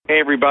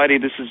everybody,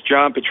 this is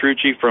John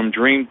Petrucci from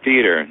Dream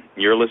Theater.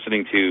 You're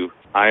listening to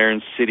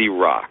Iron City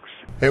Rocks.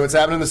 Hey, what's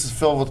happening? This is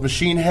Phil with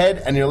Machine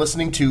Head, and you're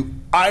listening to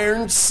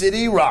Iron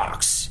City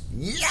Rocks.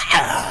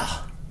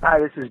 Yeah! Hi,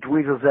 this is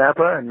Dweezil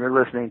Zappa, and you're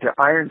listening to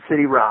Iron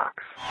City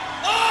Rocks.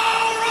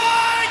 All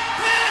right,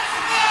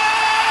 Pittsburgh!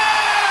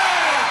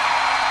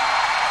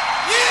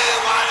 You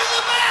wanted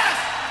the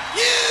best!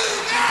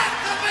 You got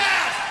the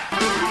best!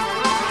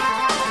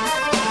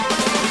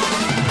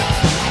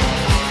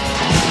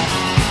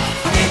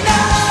 Ain't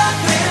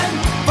nothing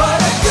but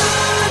a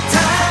good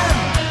time.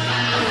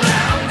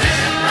 Round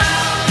and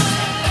round.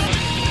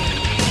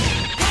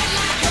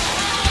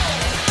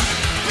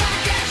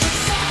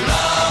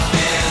 Love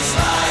is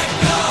like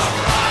a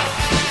rock.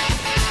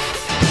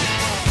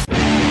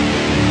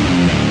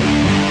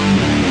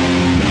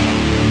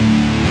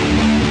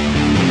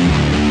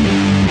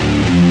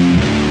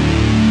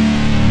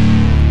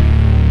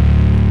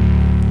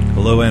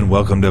 Hello and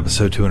welcome to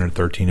episode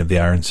 213 of the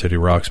Iron City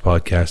Rocks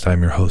podcast.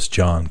 I'm your host,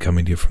 John,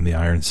 coming to you from the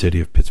Iron City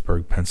of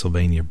Pittsburgh,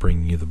 Pennsylvania,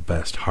 bringing you the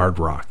best hard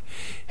rock,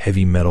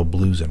 heavy metal,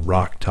 blues, and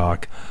rock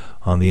talk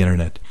on the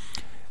internet.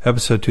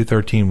 Episode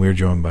 213, we're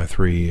joined by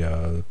three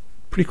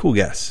pretty cool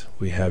guests.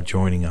 We have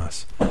joining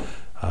us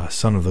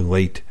son of the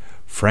late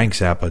Frank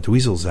Zappa,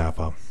 Dweezil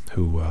Zappa,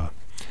 who I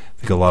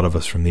think a lot of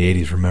us from the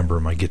 80s remember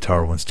My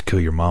Guitar Wants to Kill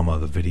Your Mama.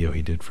 The video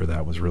he did for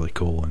that was really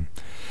cool, and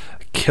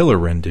killer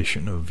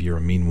rendition of You're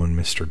a Mean One,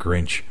 Mr.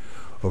 Grinch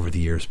over the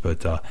years.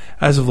 But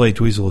as of late,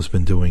 Dweezil has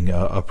been doing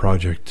a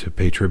project to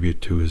pay tribute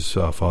to his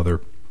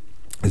father,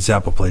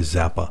 Zappa Plays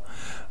Zappa.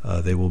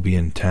 They will be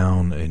in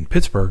town in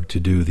Pittsburgh to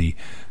do the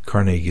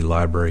Carnegie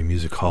Library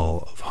Music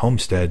Hall of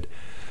Homestead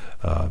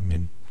down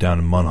in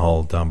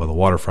Munhall, down by the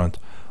waterfront,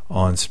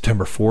 on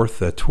September 4th.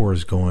 That tour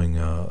is going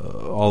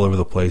all over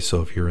the place,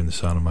 so if you're in the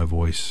sound of my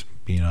voice,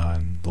 be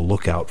on the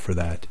lookout for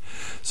that.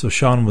 So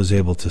Sean was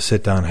able to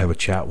sit down and have a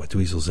chat with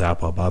Dweezil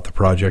Zappa about the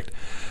project.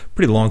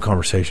 Pretty long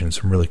conversation,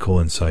 some really cool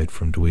insight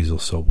from Dweezil,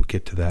 so we'll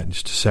get to that in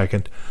just a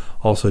second.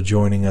 Also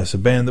joining us, a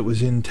band that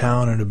was in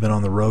town and had been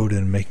on the road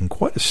and making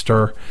quite a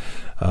stir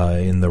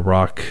in the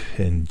rock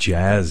and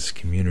jazz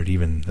community,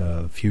 even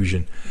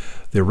fusion,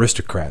 the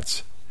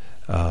Aristocrats,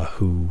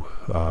 who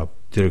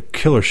did a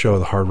killer show at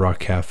the Hard Rock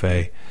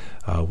Cafe.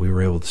 We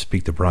were able to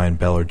speak to Brian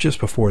Beller just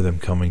before them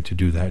coming to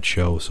do that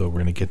show, so we're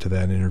going to get to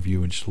that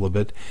interview in just a little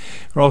bit.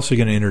 We're also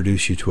going to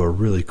introduce you to a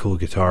really cool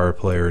guitar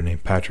player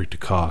named Patrick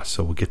DeCoste,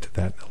 so we'll get to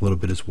that a little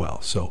bit as well.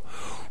 So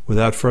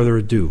without further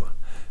ado,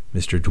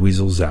 Mr.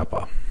 Dweezil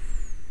Zappa.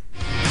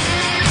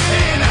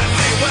 And I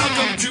say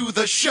welcome to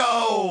the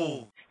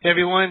show. Hey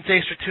everyone,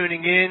 thanks for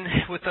tuning in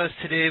with us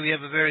today. We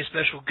have a very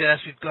special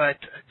guest. We've got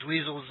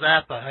Dweezil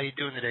Zappa. How you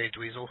doing today,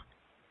 Dweezil?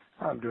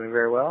 I'm doing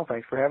very well.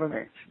 Thanks for having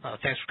me.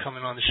 Thanks for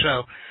coming on the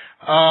show.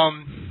 A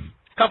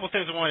couple of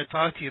things I wanted to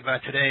talk to you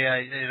about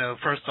today.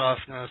 First off,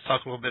 let's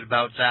talk a little bit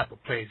about Zappa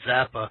Plays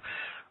Zappa.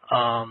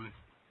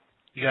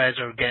 You guys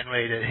are getting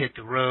ready to hit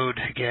the road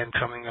again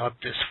coming up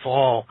this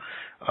fall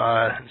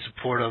in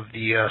support of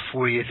the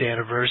 40th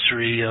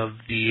anniversary of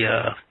the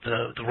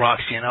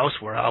Roxy and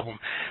Elsewhere album.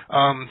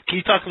 Can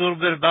you talk a little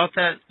bit about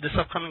this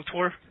upcoming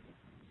tour?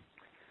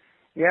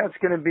 Yeah, it's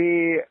going to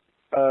be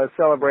a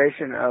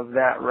celebration of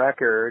that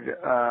record.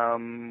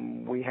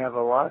 We have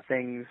a lot of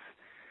things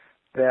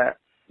that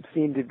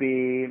seem to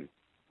be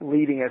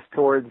leading us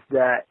towards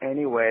that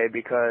anyway,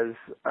 because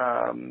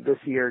this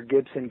year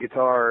Gibson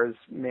Guitars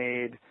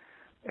made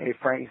a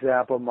Frank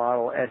Zappa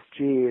Model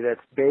SG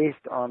that's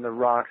based on the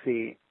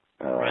Roxy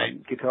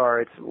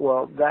guitar.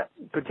 That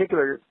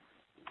particular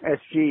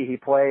SG he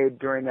played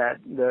during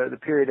the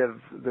period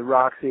of the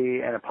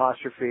Roxy and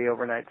Apostrophe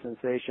Overnight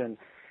Sensation,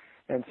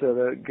 and so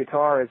the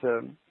guitar is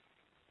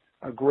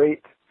a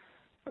great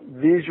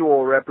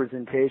visual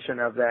representation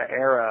of that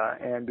era.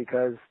 And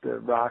because the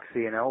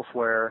Roxy and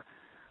Elsewhere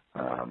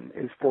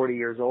is 40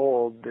 years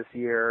old this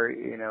year,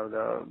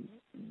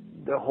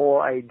 the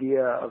whole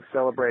idea of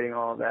celebrating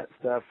all of that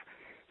stuff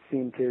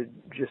seemed to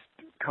just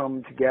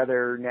come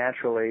together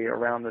naturally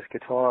around this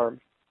guitar.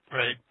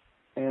 Right.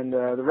 And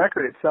the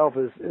record itself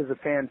is a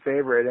fan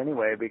favorite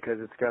anyway, because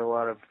it's got a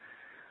lot of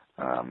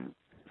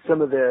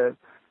some of the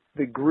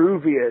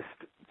grooviest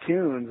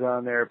tunes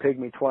on there,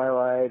 Pygmy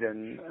Twilight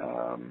and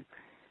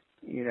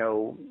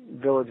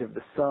Village of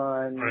the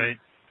Sun, right.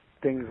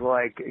 Things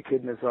like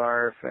Echidna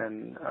Zarf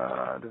and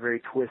the very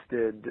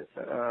twisted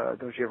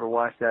Don't You Ever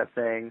Watch That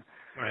Thing.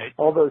 Right.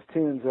 All those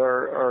tunes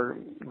are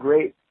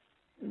great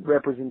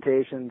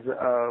representations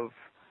of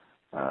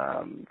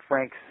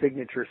Frank's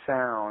signature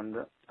sound,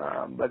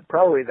 but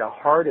probably the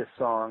hardest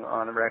song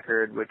on the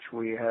record, which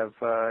we have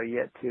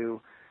yet to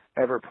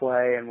ever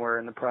play, and we're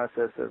in the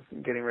process of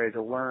getting ready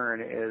to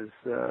learn, is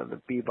the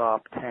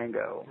Bebop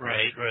Tango.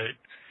 Right.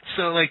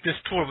 So, this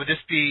tour, would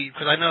this be,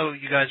 because I know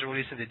you guys are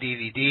releasing the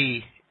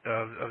DVD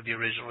of the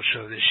original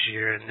show this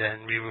year, and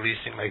then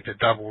re-releasing the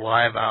double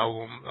live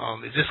album.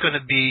 Is this going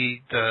to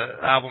be the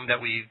album that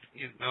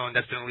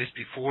that's been released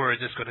before, or is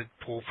this going to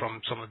pull from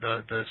some of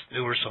the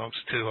newer songs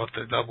too off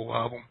the double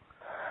album?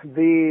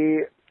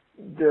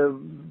 the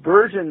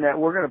version that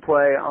we're going to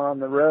play on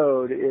the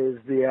road is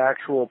the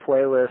actual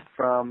playlist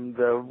from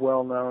the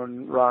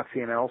well-known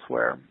Roxy and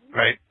Elsewhere.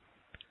 Right.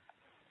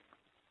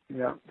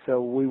 Yeah,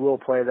 so we will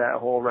play that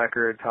whole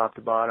record top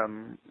to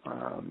bottom,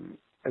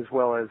 as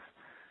well as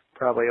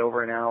probably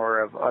over an hour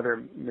of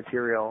other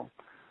material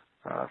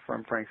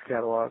from Frank's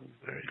catalog.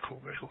 Very cool,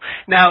 very cool.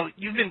 Now,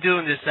 you've been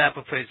doing this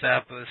Zappa Plays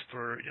Zappas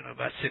for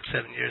about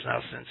 6-7 years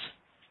now, since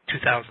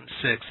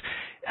 2006.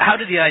 How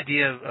did the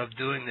idea of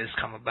doing this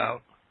come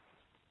about?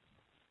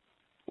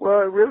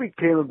 Well, it really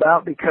came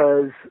about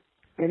because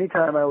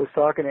anytime I was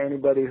talking to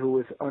anybody who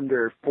was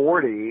under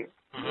 40,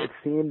 it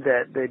seemed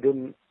that they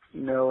didn't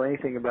know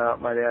anything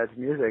about my dad's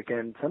music,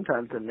 and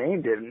sometimes the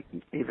name didn't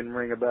even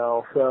ring a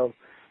bell. So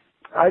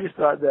I just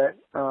thought that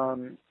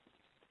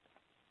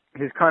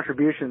his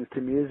contributions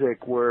to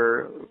music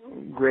were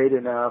great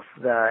enough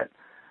that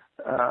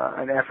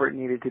an effort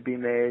needed to be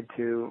made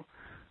to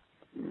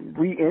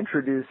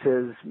reintroduce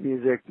his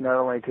music not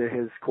only to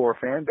his core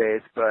fan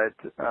base, but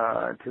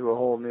to a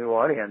whole new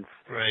audience.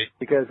 Right.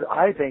 Because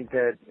I think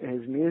that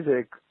his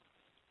music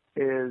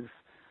is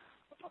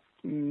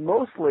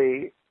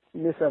mostly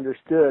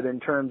misunderstood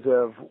in terms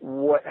of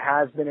what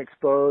has been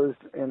exposed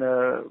in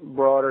a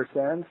broader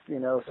sense.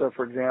 So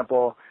for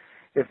example,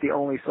 if the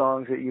only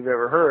songs that you've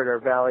ever heard are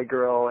Valley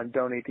Girl and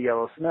Don't Eat the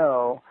Yellow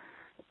Snow,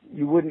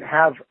 you wouldn't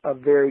have a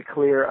very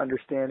clear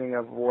understanding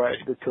of what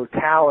the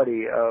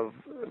totality of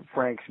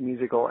Frank's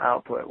musical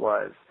output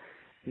was.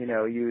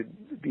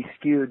 You'd be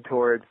skewed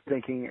towards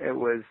thinking it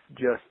was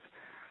just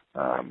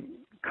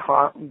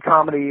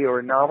comedy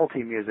or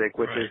novelty music,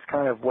 which is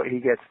kind of what he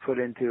gets put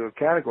into a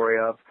category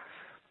of.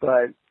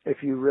 But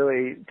if you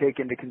really take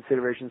into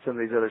consideration some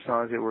of these other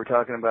songs that we're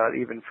talking about,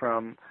 even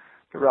from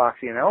the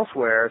Roxy and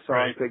Elsewhere,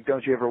 songs like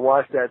Don't You Ever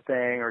Watch That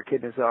Thing or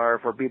Kid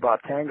Nazarf or Bebop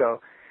Tango,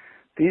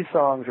 these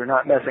songs are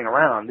not messing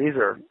around. These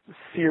are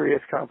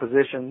serious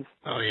compositions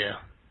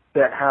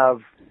that have,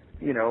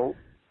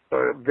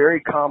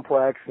 very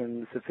complex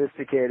and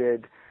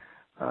sophisticated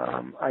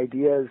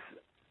ideas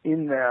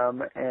in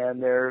them,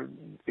 and they're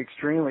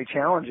extremely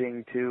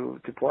challenging to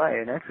play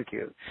and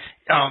execute.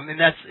 And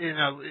that's,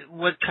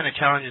 what kind of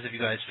challenges have you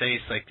guys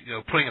faced, like,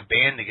 putting a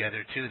band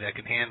together, too, that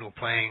can handle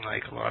playing,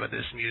 like, a lot of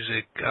this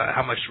music?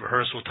 How much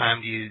rehearsal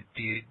time do you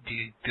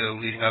go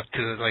leading up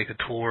to, like, a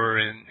tour,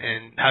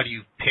 and how do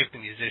you pick the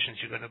musicians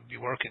you're going to be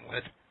working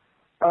with?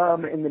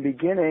 In the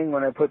beginning,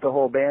 when I put the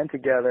whole band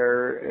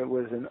together, it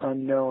was an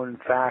unknown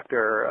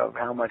factor of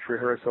how much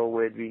rehearsal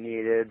would be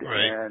needed,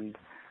 and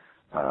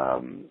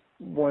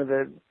one of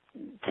the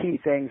key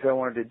things I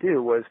wanted to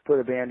do was put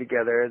a band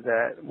together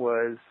that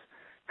was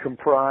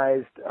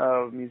comprised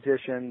of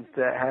musicians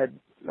that had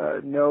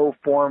no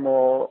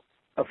formal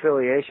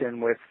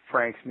affiliation with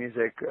Frank's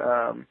music,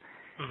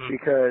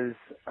 because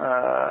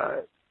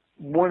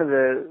one of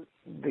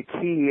the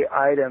key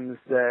items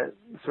that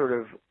sort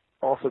of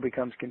also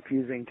becomes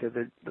confusing to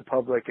the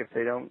public if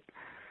they don't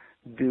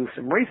do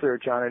some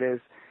research on it is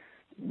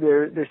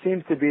there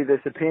seems to be this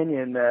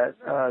opinion that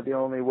the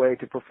only way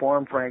to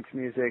perform Frank's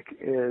music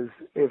is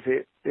if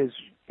it is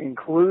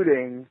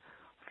including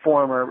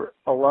former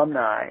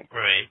alumni.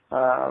 Right.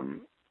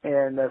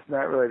 And that's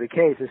not really the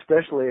case,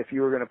 especially if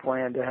you were going to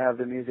plan to have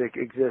the music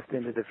exist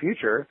into the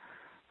future.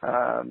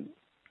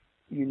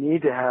 You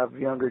need to have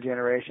younger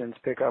generations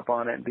pick up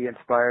on it and be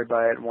inspired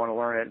by it and want to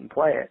learn it and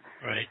play it.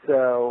 Right.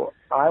 So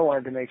I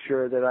wanted to make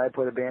sure that I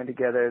put a band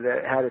together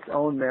that had its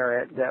own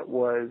merit, that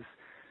was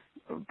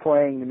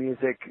playing the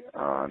music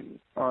on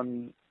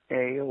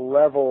a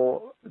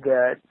level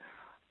that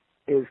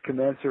is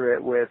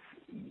commensurate with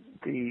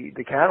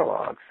the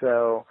catalog.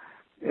 So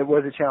it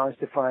was a challenge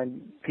to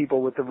find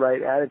people with the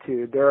right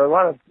attitude. There are a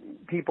lot of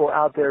people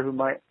out there who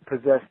might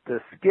possess the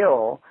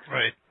skill,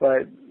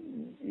 but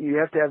you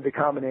have to have the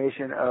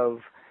combination of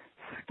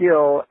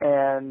skill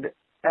and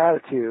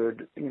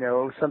attitude,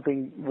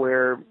 something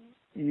where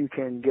you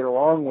can get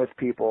along with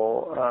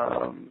people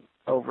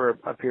over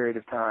a period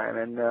of time.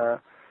 And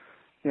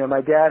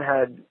my dad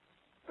had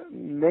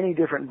many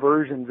different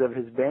versions of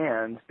his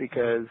bands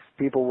because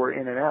people were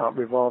in and out,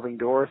 revolving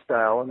door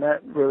style, and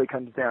that really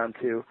comes down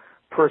to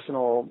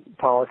personal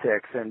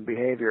politics and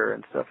behavior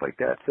and stuff like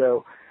that.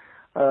 So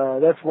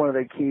that's one of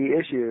the key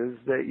issues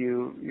that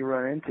you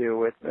run into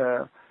with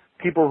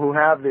people who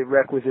have the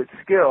requisite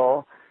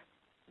skill,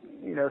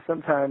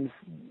 sometimes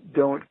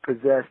don't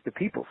possess the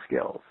people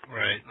skills.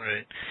 Right.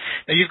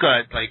 Now you've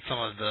got like some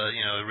of the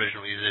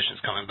original musicians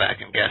coming back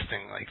and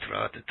guesting like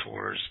throughout the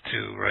tours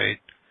too, right?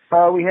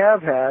 We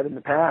have had in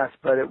the past,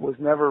 but it was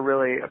never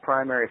really a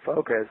primary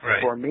focus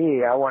for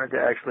me. I wanted to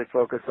actually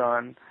focus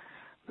on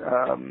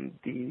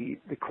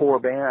the core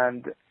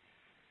band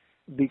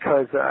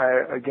because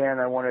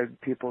I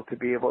wanted people to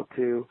be able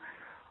to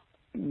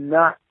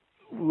not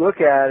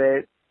look at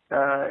it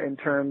in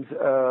terms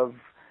of,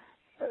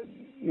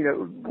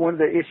 one of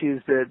the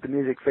issues that the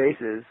music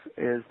faces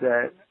is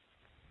that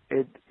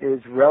it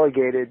is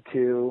relegated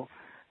to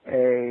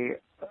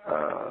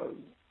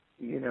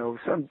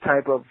some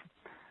type of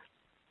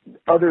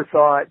other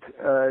thought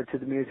to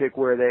the music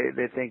where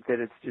they think that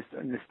it's just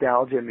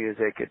nostalgia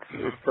music.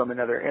 It's from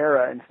another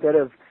era. Instead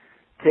of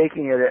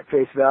taking it at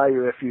face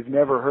value, if you've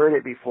never heard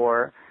it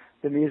before,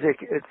 the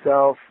music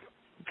itself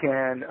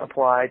can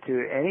apply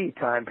to any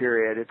time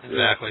period.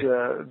 Exactly.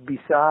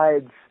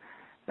 Besides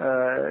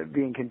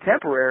being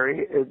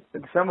contemporary,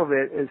 some of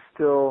it is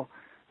still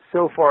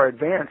so far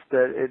advanced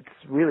that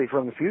it's really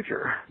from the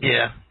future.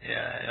 Yeah,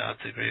 I have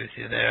to agree with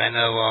you there. I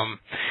know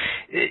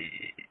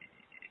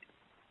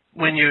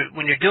when you're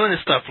doing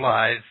this stuff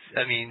live,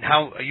 I mean,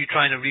 how are you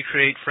trying to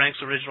recreate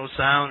Frank's original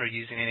sound, or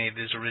using any of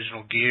his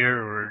original gear,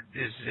 or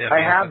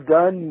I have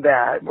done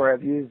that where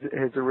I've used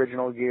his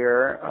original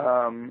gear,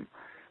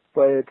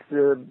 but it's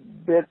a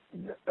bit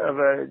of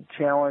a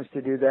challenge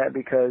to do that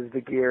because the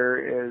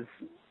gear is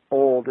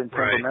old and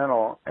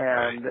temperamental,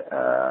 and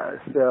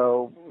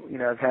so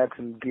I've had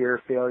some gear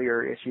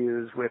failure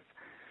issues with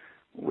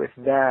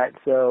that.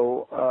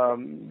 So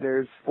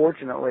there's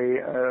fortunately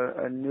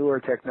a newer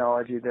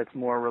technology that's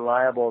more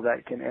reliable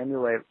that can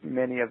emulate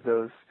many of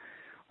those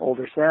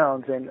older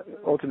sounds and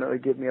ultimately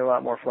give me a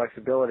lot more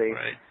flexibility.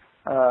 Right.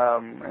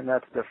 And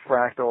that's the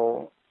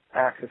Fractal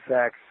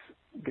Axe-Fx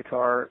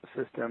guitar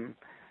system.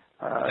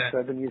 So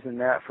I've been using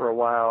that for a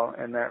while,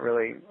 and that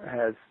really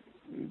has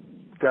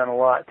done a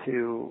lot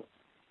to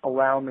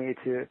allow me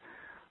to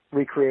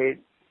recreate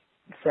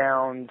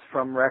sounds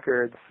from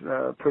records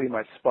pretty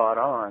much spot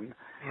on.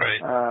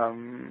 Right.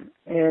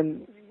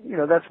 And,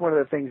 that's one of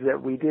the things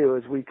that we do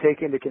is we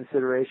take into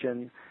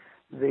consideration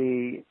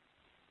the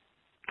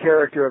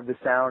character of the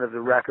sound of the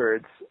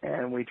records,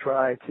 and we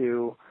try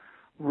to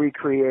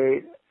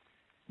recreate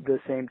the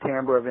same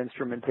timbre of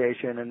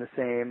instrumentation and the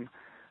same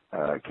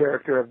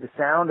character of the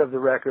sound of the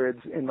records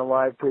in the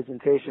live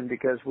presentation,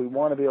 because we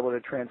want to be able to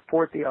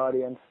transport the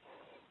audience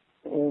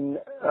in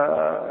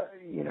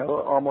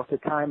almost a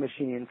time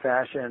machine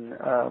fashion.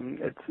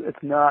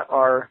 It's not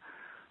our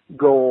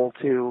goal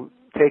to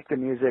take the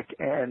music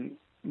and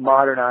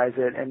modernize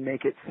it and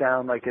make it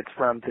sound like it's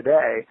from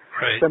today.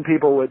 Right. Some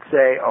people would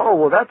say, oh,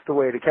 well, that's the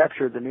way to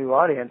capture the new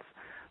audience.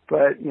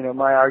 But,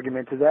 my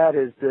argument to that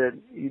is that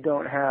you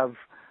don't have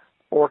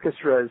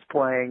orchestras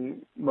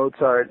playing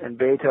Mozart and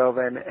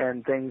Beethoven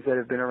and things that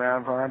have been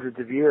around for hundreds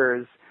of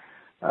years.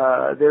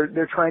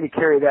 They're trying to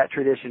carry that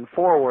tradition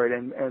forward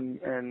and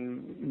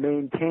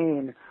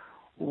maintain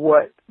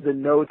what the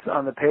notes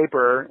on the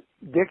paper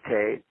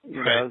dictate.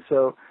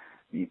 So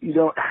you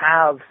don't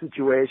have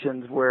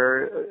situations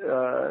where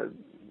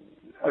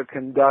a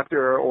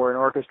conductor or an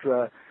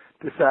orchestra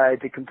decide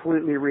to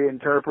completely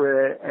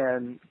reinterpret it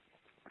and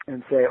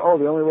say, oh,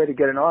 the only way to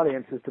get an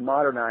audience is to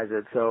modernize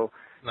it. So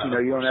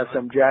you don't have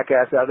some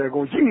jackass out there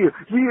going,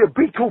 yeah,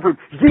 Beethoven,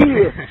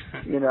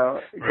 yeah,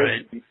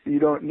 right. You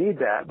don't need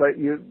that. But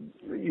you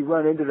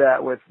run into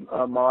that with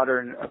a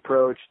modern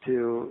approach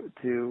to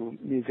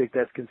music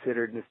that's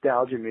considered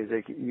nostalgia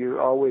music.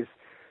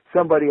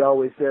 Somebody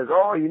always says,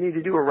 oh, you need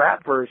to do a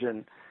rap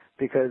version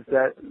because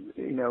that,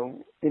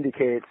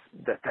 indicates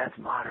that that's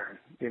modern,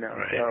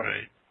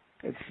 Right.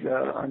 It's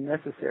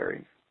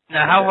unnecessary.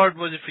 Now, how hard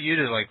was it for you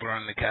to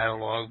learn the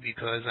catalog?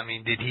 Because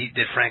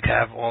did Frank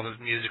have all the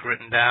music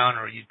written down,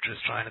 or are you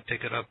just trying to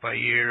pick it up by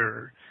ear?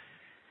 Or?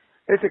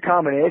 It's a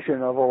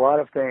combination of a lot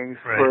of things.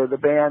 Right. For the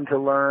band to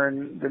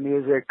learn the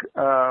music.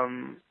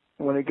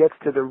 When it gets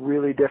to the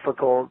really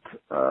difficult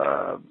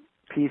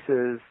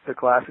pieces, the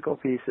classical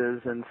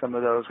pieces, and some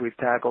of those we've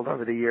tackled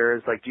over the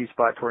years, like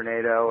G-Spot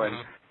Tornado and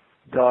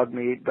Dog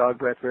Meat, Dog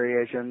Breath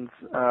Variations.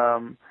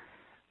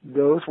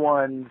 Those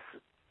ones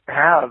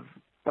have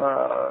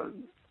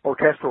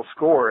orchestral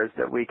scores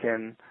that we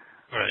can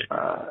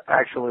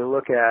actually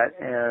look at,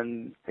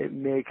 and it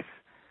makes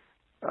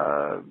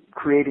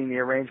creating the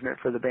arrangement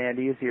for the band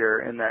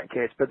easier in that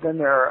case. But then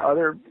there are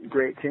other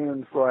great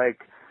tunes like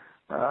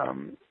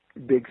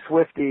Big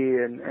Swifty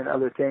and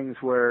other things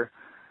where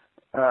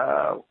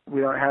we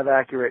don't have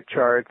accurate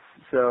charts.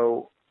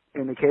 So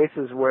in the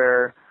cases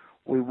where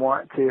we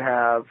want to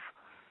have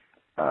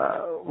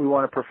we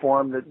want to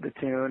perform the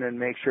tune and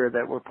make sure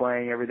that we're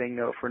playing everything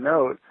note for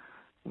note,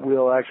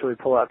 we'll actually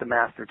pull out the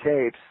master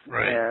tapes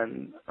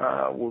and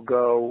we'll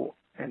go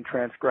and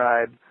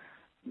transcribe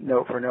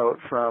note for note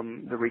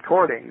from the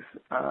recordings.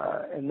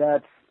 And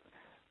that's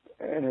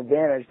an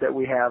advantage that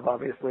we have,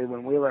 obviously,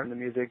 when we learn the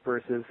music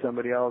versus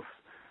somebody else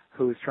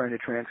who's trying to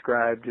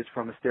transcribe just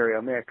from a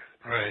stereo mix.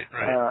 Right.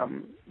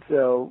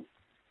 So,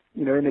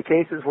 in the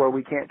cases where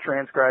we can't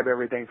transcribe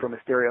everything from a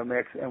stereo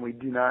mix and we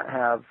do not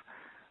have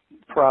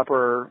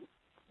proper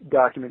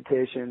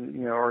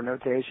documentation, or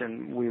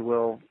notation, we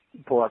will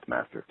pull out the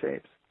master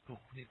tapes. Cool.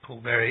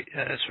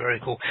 That's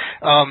very cool.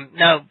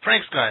 Now,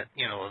 Frank's got,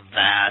 a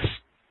vast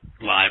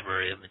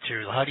library of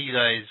material. How do you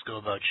guys go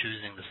about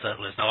choosing the set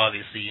list? Now,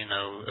 obviously,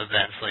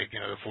 events like,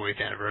 the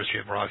 40th anniversary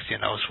of Roxy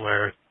and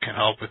Elsewhere can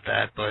help with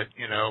that, but,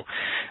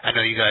 I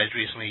know you guys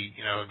recently,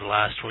 the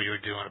last tour you were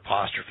doing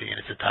Apostrophe in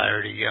its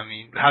entirety.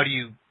 How do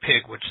you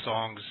pick which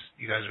songs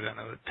you guys are going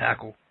to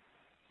tackle?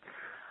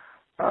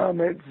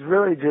 It's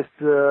really just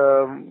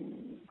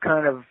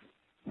kind of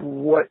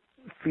what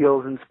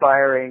feels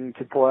inspiring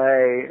to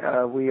play.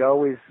 We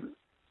always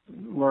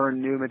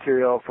learn new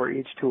material for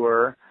each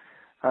tour,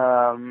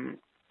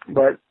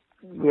 but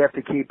we have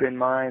to keep in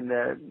mind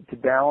that to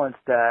balance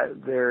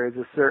that, there is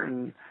a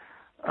certain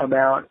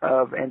amount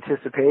of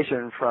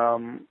anticipation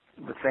from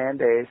the fan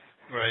base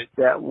right.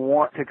 that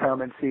want to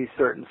come and see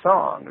certain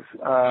songs.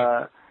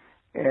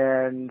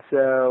 And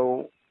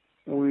so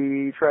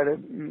we try to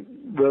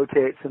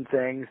rotate some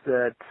things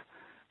that,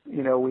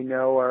 you know, we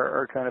know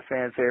are kind of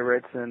fan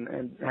favorites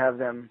and have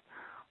them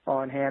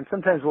on hand.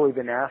 Sometimes we'll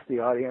even ask the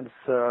audience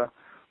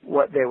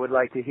what they would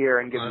like to hear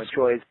and give them a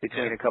choice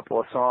between a couple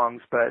of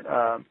songs. But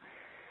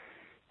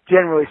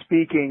generally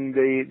speaking,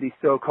 the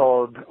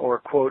so-called or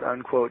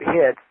quote-unquote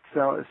hits,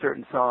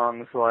 certain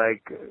songs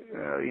like,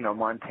 you know,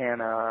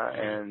 Montana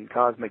and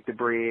Cosmic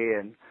Debris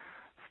and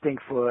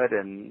Stinkfoot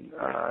and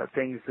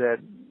things that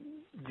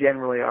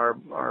generally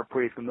are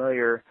pretty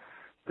familiar,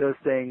 those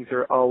things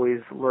are always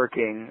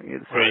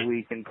lurking, so right.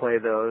 we can play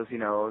those, you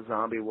know,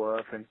 Zombie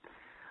Wolf. And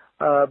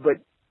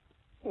but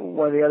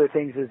one of the other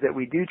things is that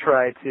we do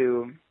try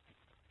to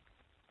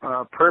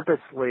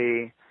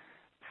purposely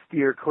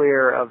steer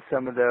clear of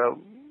some of the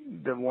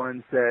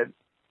ones that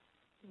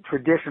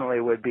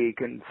traditionally would be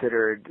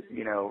considered,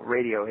 you know,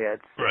 radio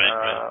hits.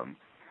 Right.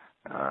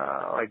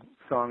 Like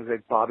songs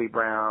like Bobby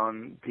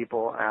Brown.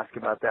 People ask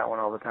about that one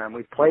all the time.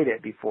 We've played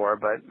it before,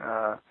 but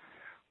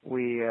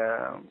we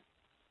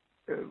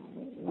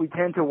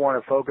tend to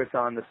want to focus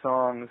on the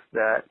songs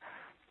that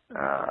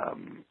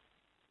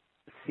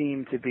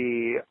seem to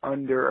be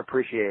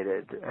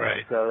underappreciated.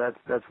 Right. So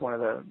that's one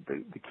of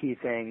the key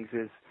things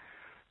is,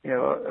 you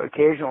know,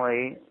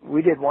 occasionally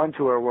we did one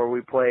tour where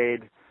we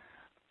played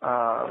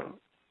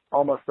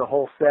almost the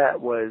whole set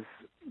was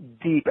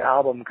deep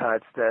album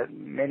cuts that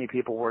many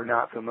people were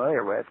not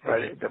familiar with, but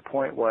right. the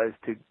point was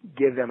to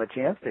give them a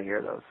chance to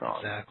hear those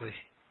songs. Exactly.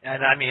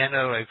 And I mean, I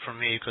know, like, for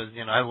me, because,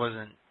 you know, I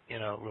wasn't, you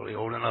know, really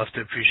old enough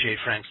to appreciate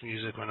Frank's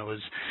music when it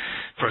was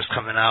first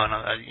coming out, and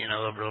I, you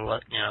know, over the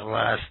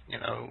last, you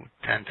know,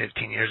 10,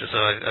 15 years or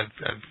so,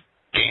 I've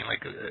gained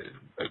like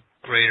a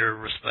greater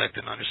respect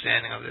and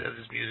understanding of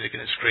his music,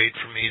 and it's great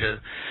for me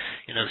to,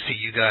 you know, see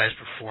you guys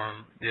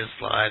perform this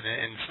live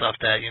and stuff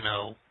that, you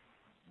know,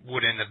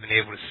 wouldn't have been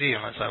able to see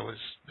unless I was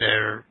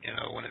there, you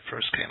know, when it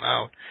first came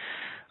out.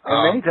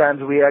 And many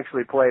times we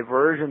actually play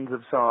versions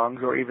of songs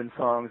or even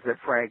songs that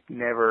Frank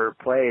never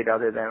played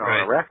other than on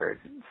right. a record.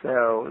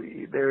 So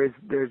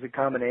there's a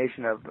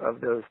combination of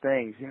those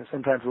things. You know,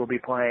 sometimes we'll be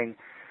playing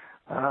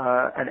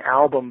an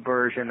album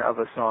version of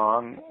a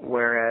song,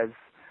 whereas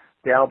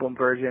the album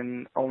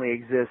version only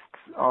exists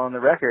on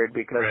the record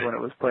because right. when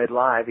it was played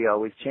live, he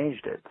always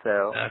changed it.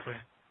 So exactly.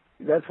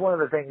 That's one of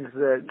the things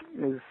that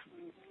is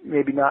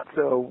maybe not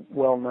so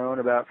well known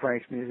about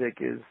Frank's music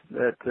is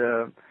that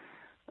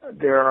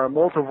there are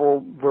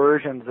multiple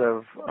versions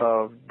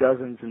of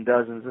dozens and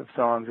dozens of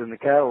songs in the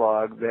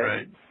catalog that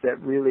right. that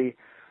really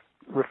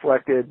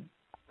reflected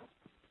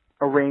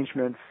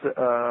arrangements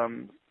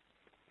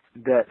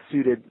that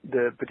suited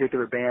the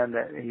particular band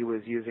that he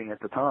was using at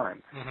the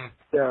time. Mm-hmm.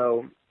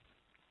 So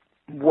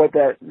what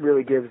that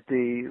really gives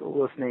the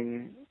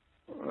listening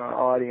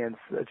audience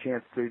a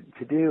chance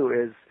to do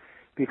is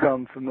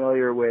become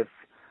familiar with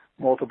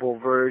multiple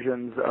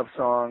versions of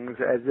songs,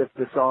 as if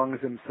the songs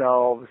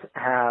themselves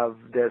have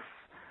this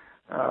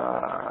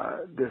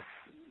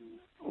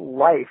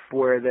life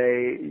where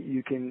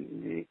you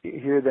can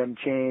hear them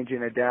change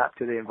and adapt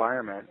to the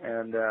environment.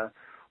 And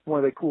one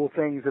of the cool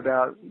things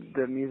about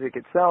the music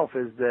itself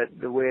is that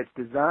the way it's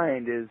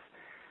designed is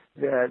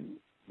that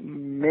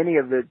many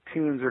of the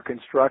tunes are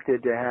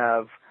constructed to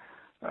have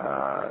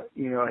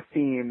you know, a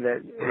theme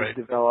that right. is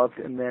developed,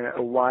 and then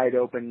a wide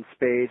open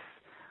space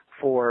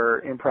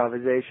for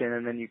improvisation,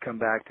 and then you come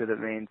back to the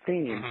main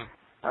theme.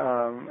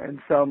 Mm-hmm. And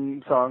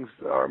some songs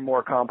are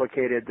more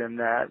complicated than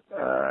that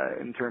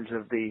in terms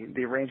of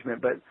the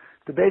arrangement, but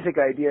the basic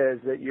idea is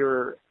that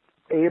you're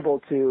able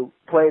to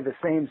play the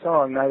same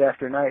song night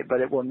after night,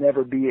 but it will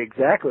never be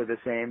exactly the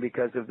same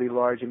because of the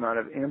large amount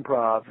of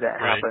improv that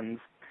right. happens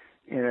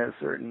in a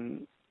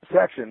certain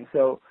section.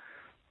 So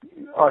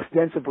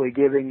ostensibly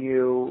giving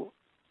you,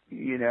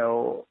 you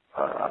know,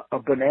 a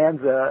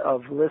bonanza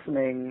of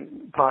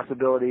listening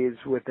possibilities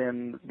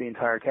within the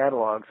entire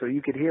catalog. So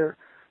you could hear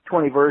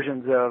 20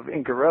 versions of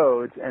Inca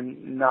Roads,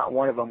 and not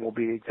one of them will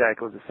be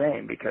exactly the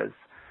same because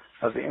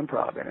of the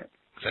improv in it.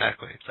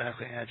 Exactly. That's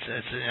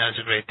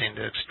a great thing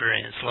to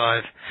experience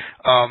live.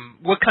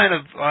 What kind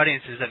of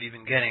audiences have you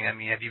been getting? I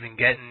mean, have you been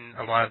getting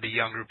a lot of the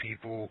younger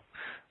people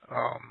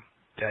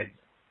that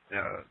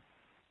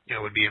you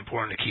know would be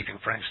important to keeping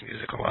Frank's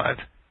music alive?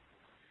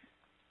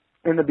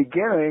 In the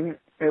beginning,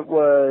 it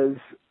was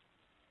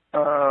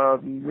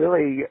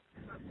really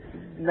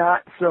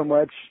not so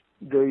much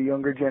the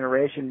younger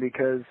generation,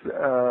 because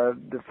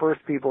the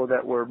first people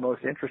that were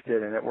most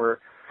interested in it were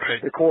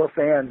right. the core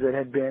fans that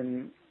had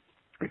been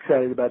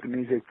excited about the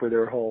music for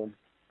their whole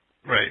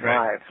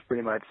lives,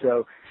 pretty much.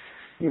 So,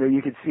 you know,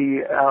 you could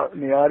see out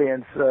in the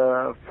audience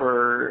for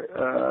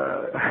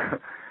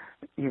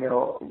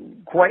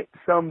quite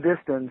some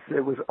distance,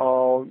 it was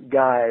all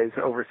guys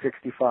over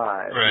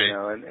 65, right.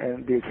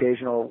 and the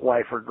occasional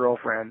wife or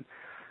girlfriend.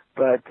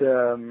 But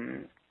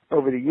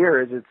over the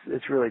years,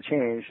 it's really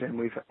changed, and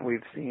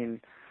we've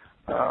seen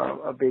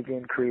a big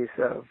increase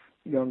of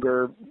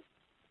younger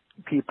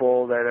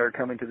people that are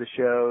coming to the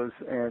shows.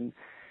 And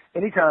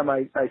anytime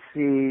I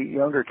see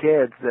younger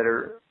kids that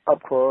are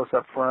up close,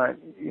 up front,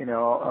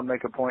 I'll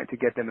make a point to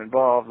get them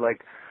involved.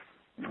 Like,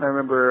 I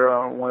remember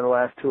on one of the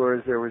last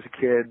tours, there was a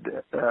kid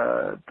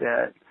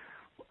that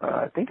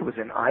I think it was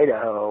in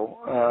Idaho.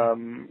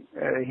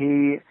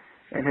 He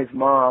and his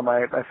mom,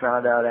 I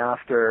found out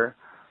after,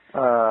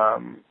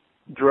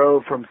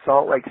 drove from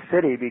Salt Lake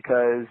City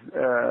because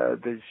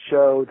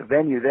the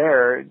venue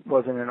there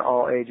wasn't an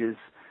all ages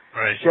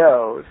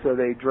show. So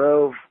they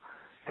drove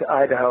to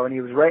Idaho, and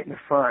he was right in the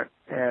front,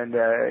 and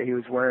he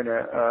was wearing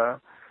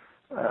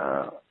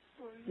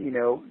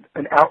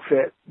an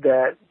outfit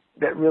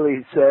that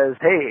really says,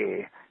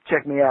 "Hey,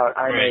 check me out.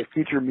 I'm a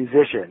future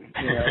musician."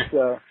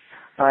 So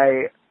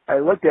I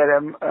looked at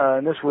him,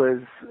 and this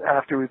was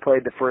after we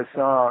played the first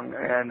song,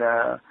 and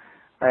I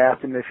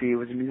asked him if he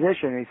was a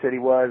musician, and he said he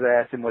was. I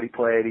asked him what he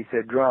played. He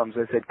said drums.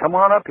 I said, "Come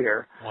on up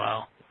here."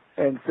 Wow.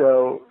 And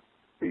so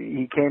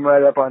he came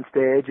right up on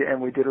stage,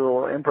 and we did a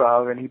little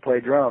improv, and he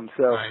played drums.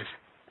 So nice.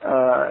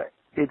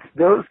 It's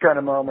those kind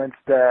of moments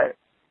that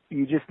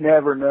you just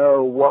never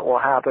know what will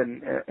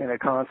happen in a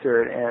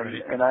concert,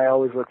 and I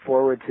always look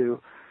forward to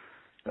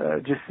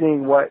just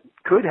seeing what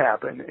could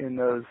happen in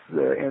those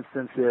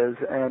instances.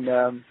 And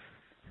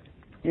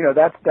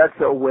that's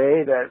a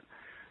way that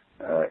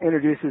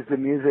introduces the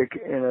music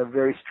in a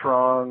very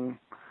strong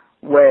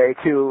way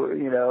to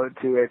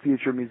a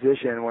future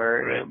musician,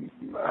 where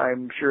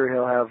I'm sure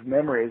he'll have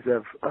memories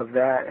of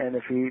that. And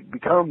if he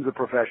becomes a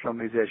professional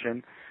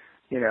musician,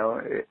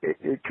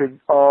 it could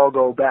all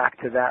go back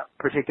to that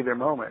particular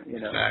moment.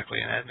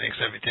 Exactly, and that makes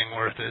everything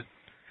worth it.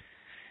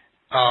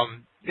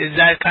 Is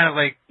that kind of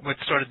like what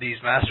started these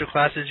master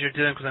classes you're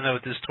doing? Because I know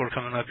with this tour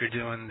coming up, you're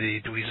doing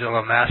the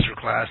Dweezilla master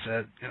class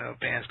that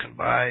bands can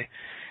buy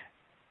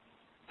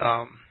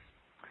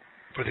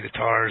for the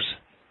guitars.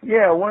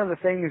 Yeah, one of the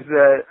things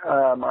that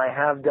I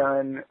have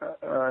done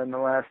in the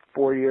last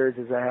 4 years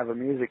is I have a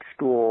music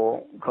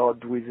school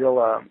called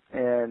Dweezilla,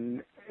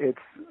 and it's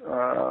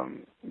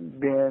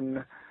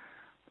been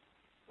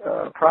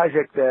a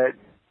project that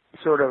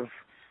sort of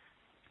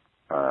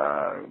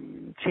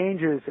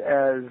changes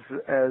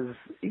as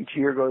each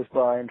year goes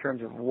by in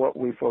terms of what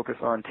we focus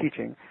on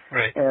teaching.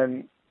 Right.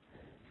 And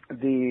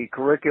the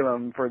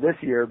curriculum for this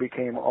year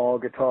became all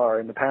guitar.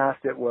 In the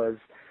past, it was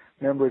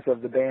members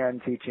of the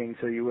band teaching,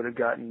 so you would have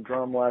gotten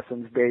drum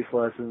lessons, bass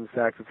lessons,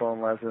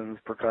 saxophone lessons,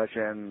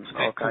 percussion,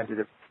 all kinds of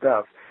different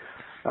stuff.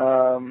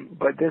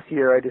 But this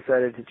year I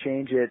decided to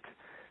change it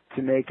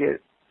to make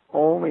it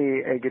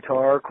only a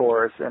guitar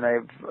course, and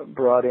I've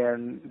brought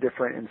in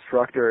different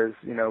instructors,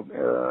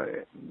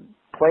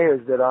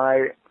 players that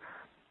I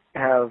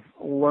have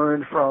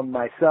learned from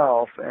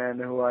myself and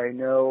who I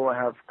know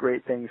have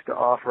great things to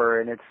offer,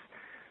 and it's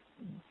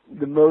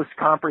the most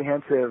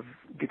comprehensive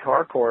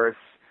guitar course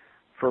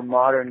for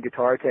modern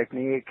guitar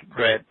technique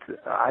that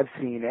I've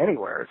seen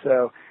anywhere.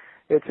 So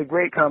it's a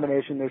great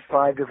combination. There's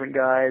 5 different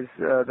guys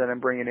that I'm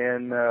bringing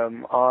in,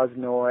 Oz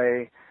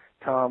Noy,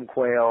 Tom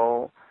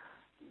Quayle,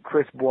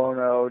 Chris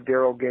Buono,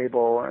 Daryl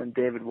Gable, and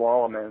David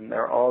Walleman.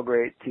 They're all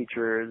great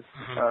teachers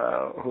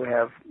who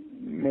have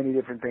many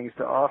different things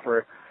to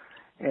offer.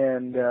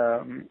 And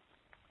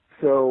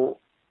so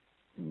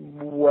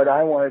what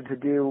I wanted to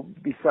do,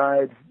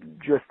 besides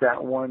just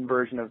that one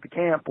version of the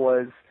camp,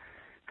 was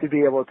to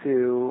be able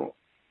to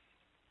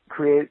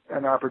create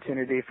an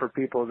opportunity for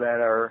people that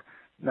are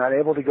not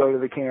able to go to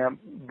the camp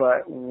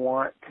but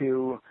want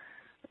to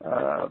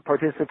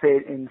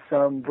participate in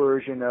some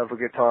version of a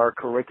guitar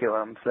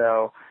curriculum.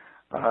 So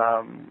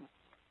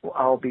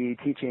I'll be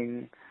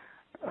teaching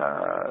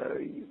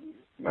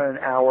an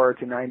hour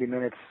to 90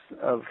 minutes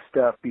of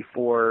stuff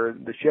before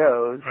the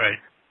shows. Right.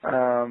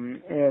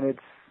 And it's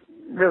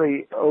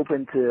really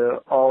open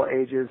to all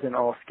ages and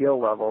all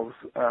skill levels.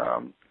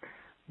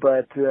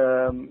 But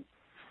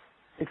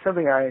it's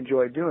something I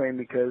enjoy doing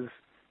because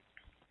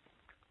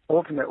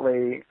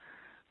ultimately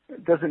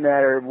it doesn't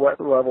matter what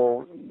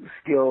level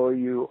skill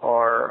you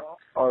are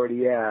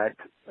already at.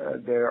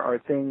 There are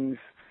things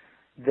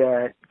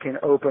that can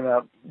open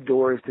up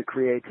doors to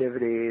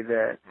creativity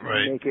that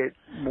make it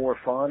more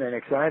fun and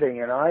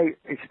exciting. And I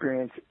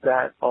experience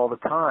that all the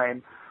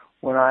time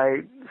when I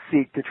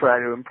seek to try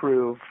to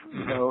improve,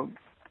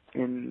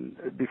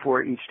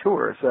 before each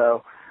tour.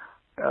 So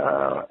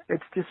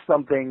it's just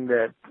something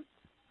that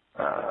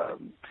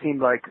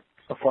seemed like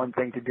a fun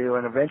thing to do.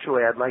 And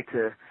eventually I'd like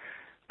to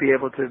be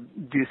able to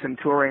do some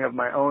touring of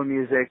my own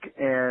music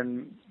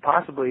and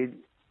possibly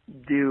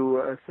do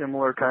a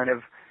similar kind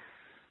of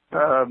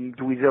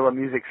Dweezilla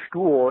music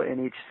school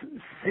in each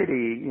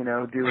city,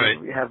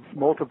 have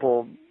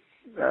multiple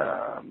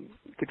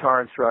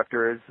guitar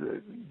instructors,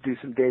 do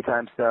some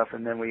daytime stuff,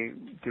 and then we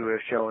do a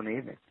show in the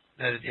evening.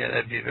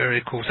 That'd be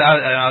very cool. So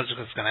I was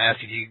just going to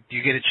ask you, do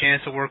you get a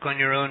chance to work on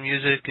your own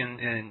music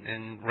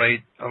and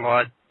write a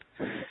lot?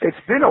 It's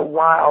been a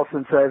while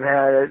since I've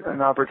had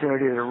an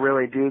opportunity to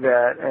really do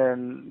that,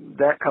 and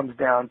that comes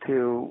down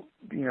to,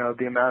 you know,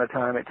 the amount of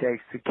time it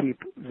takes to keep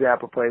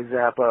Zappa Plays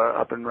Zappa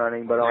up and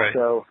running, but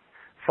also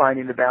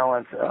finding the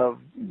balance of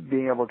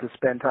being able to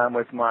spend time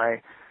with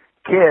my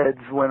kids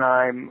when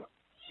I'm,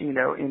 you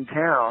know, in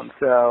town.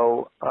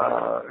 So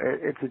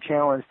it's a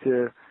challenge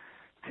to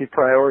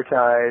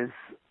prioritize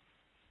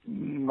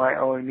my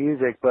own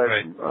music, but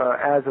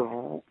as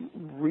of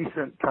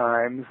recent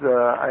times,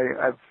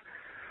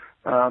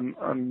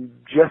 I'm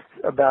just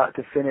about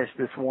to finish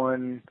this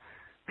one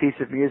piece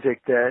of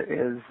music that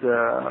is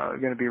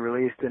going to be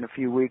released in a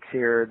few weeks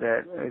here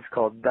that is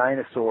called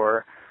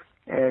Dinosaur,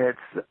 and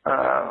it's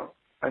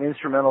an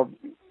instrumental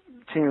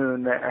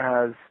tune that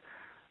has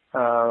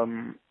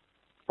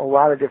a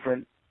lot of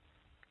different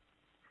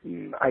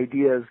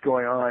ideas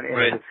going on, and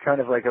it's kind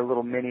of like a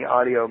little mini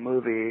audio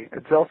movie.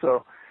 It's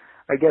also,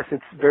 I guess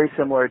it's very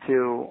similar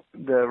to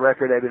the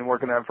record I've been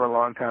working on for a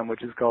long time,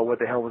 which is called What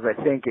the Hell Was I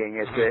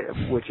Thinking?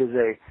 Which is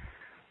a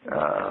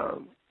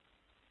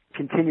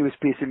continuous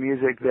piece of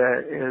music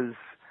that is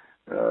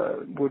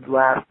would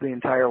last the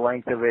entire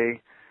length of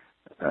a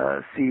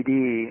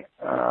CD.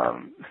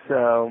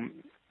 So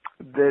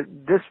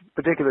this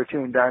particular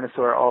tune,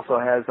 Dinosaur, also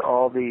has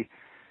all the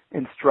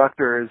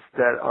instructors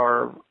that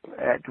are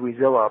at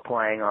Dweezilla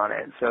playing on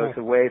it. So it's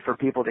a way for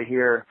people to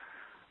hear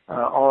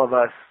all of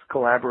us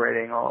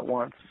collaborating all at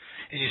once.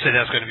 And you said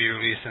that's going to be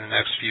released in the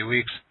next few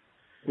weeks?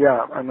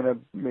 Yeah, I'm going to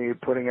be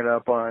putting it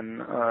up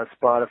on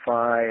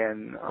Spotify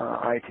and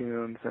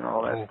iTunes and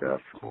all that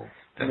stuff. Cool.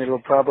 And it'll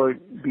probably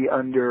be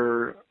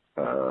under,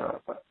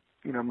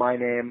 my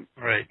name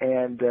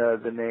and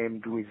the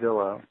name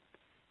Dweezilla.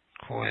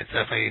 Cool. It's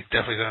definitely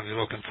going to be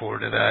looking forward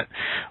to that.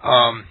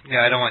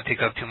 I don't want to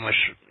take up too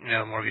much,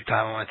 more of your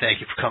time. I want to thank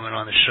you for coming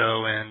on the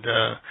show, and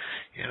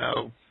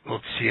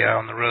we'll see you out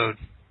on the road.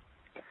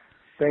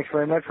 Thanks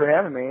very much for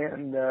having me,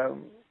 and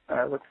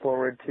I look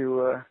forward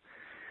to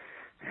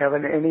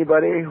having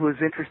anybody who's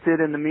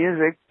interested in the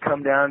music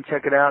come down and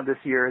check it out.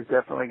 This year is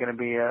definitely going to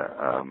be a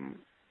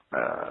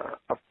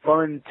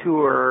fun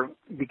tour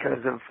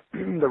because of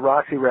the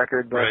Roxy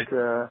record, but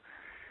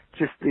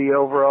just the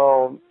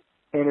overall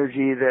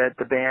energy that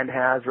the band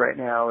has right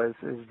now is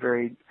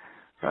very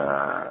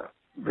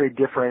very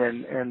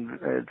different, and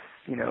it's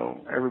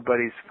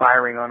everybody's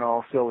firing on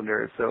all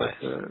cylinders, so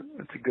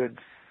it's a good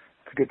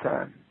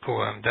time.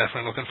 Cool. I'm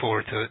definitely looking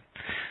forward to it.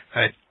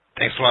 All right.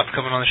 Thanks a lot for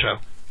coming on the show.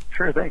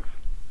 Sure. Thanks.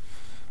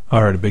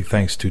 All right. A big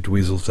thanks to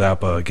Dweezil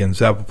Zappa. Again,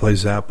 Zappa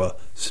Plays Zappa,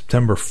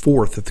 September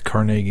 4th at the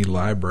Carnegie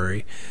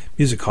Library,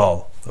 Music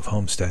Hall of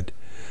Homestead.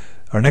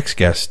 Our next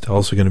guest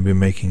also going to be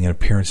making an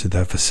appearance at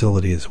that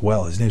facility as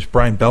well. His name's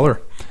Brian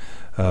Beller.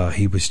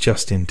 He was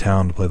just in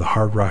town to play the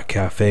Hard Rock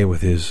Cafe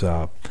with his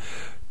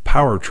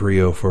power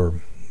trio,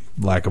 for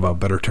lack of a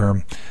better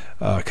term.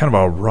 Kind of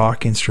a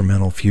rock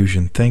instrumental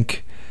fusion.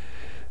 Think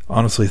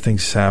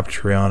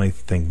Satriani,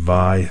 think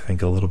Vai,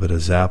 think a little bit of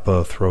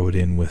Zappa, throw it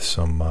in with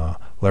some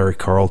Larry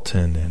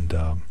Carlton and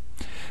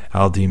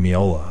Al Di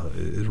Meola.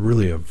 It's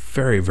really a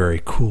very,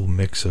 very cool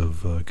mix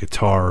of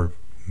guitar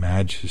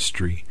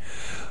magistry.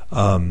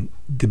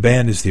 The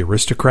band is the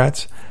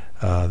Aristocrats.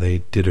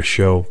 They did a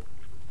show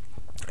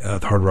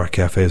at the Hard Rock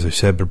Cafe, as I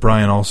said, but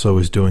Brian also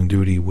is doing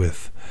duty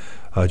with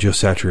Joe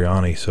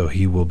Satriani, so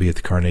he will be at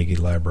the Carnegie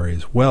Library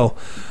as well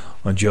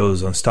on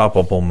Joe's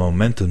Unstoppable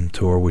Momentum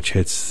tour, which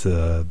hits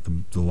the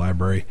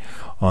library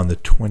on the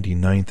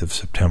 29th of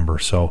September.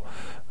 So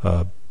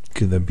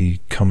could that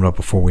be coming up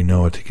before we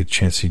know it to get a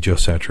chance to see Joe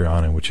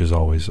Satriani, which is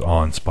always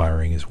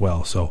awe-inspiring as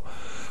well. So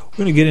we're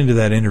going to get into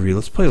that interview.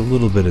 Let's play a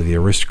little bit of the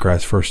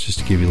Aristocrats first, just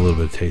to give you a little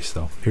bit of taste,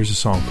 though. Here's a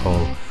song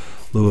called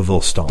Louisville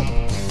Stomp.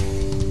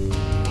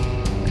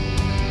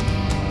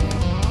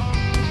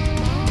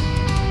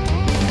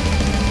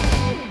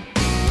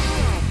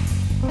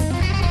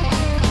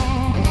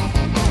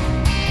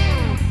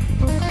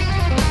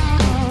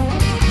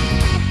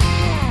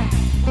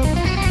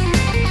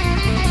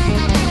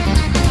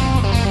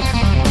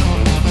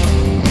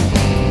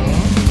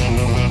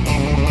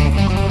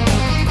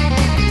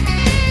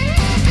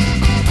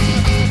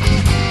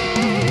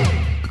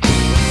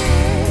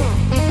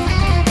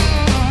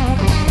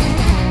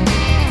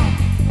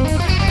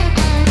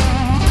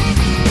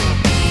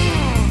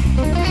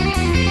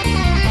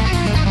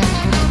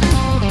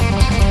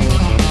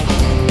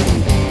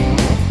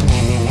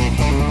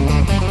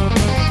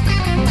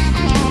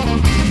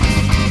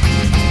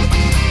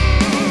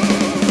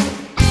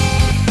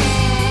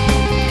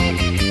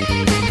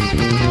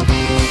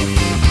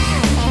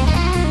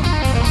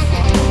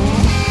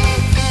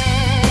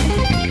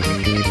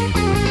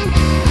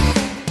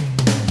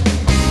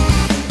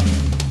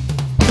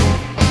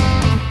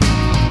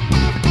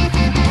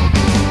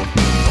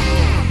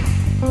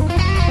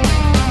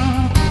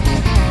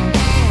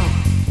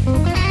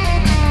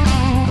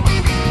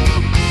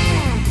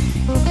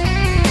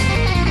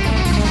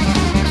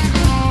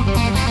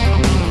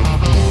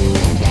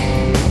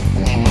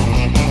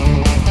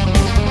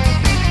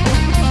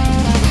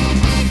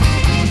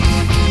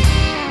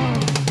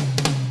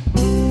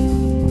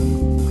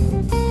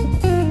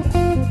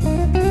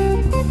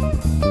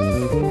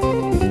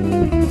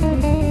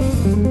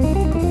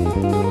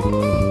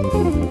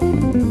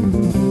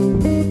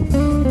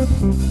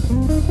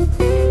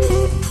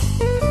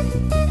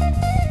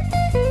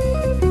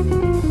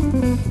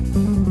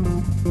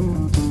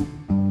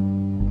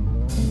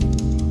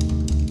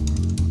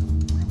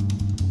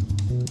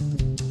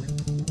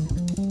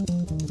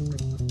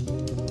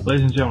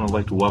 Ladies and gentlemen, I'd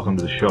like to welcome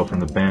to the show from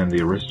the band The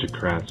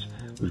Aristocrats.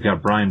 We've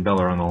got Brian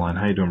Beller on the line.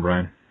 How you doing,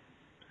 Brian?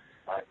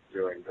 I'm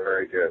doing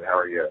very good. How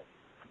are you?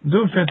 I'm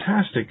doing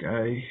fantastic.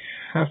 I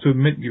have to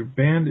admit, your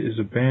band is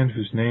a band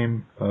whose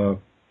name,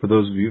 for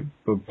those of you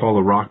who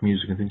follow rock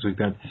music and things like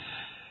that,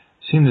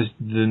 seen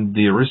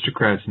the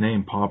Aristocrats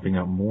name popping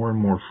up more and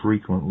more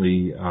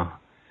frequently.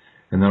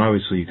 And then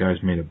obviously you guys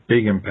made a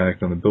big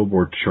impact on the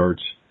Billboard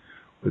charts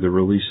with the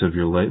release of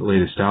your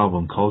latest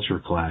album,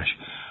 Culture Clash.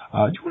 Do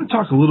you want to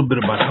talk a little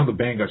bit about how the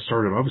band got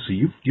started? Obviously,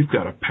 you've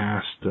got a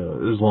past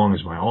as long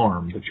as my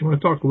arm, but you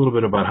want to talk a little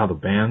bit about how the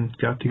band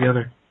got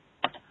together?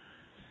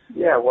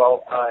 Yeah,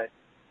 well,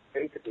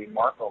 basically,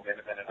 Marco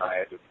Miniman and I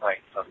had been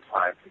playing some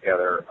time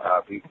together.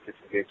 We did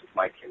some gigs with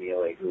Mike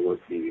Keneally, who was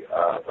the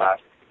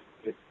last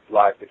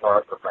live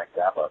guitarist for Frank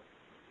Zappa.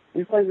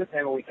 We played with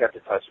him and we kept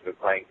in touch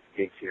with playing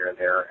gigs here and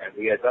there, and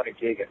we had done a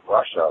gig in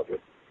Russia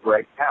with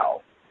Greg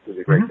Howe, who's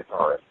a great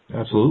guitarist.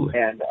 Absolutely.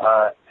 And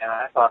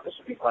I thought this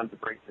would be fun to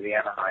bring to the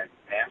Anaheim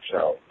NAMM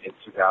show in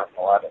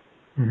 2011,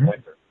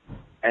 winter.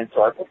 And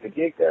so I booked the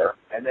gig there,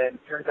 and then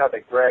it turns out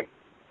that Greg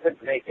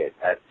couldn't make it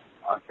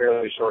on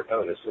fairly short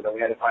notice, so then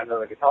we had to find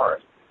another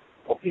guitarist.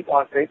 Well, people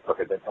on Facebook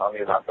had been telling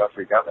me about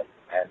Guthrie Govan,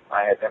 and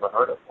I had never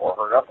heard of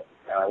him.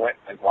 And I went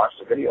and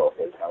watched a video of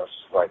his, and I was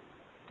just like,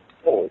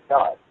 holy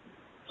God.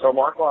 So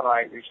Marco and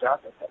I reached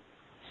out to him.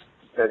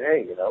 He said,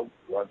 hey, you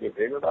want to be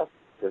big with us?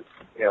 Because,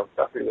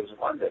 Guthrie lives in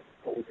London.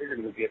 But we figured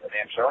he would be at the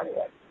NAMM show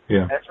anyway.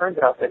 Yeah. And it turns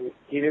out that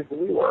he knew who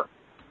we were.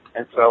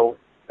 And so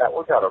that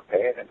worked out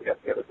okay. And then we got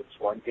together for this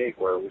one gig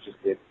where we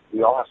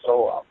all have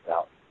solo albums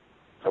out.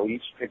 So we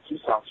each picked 2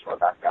 songs from our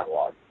back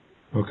catalog.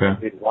 Okay.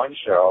 We did one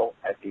show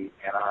at the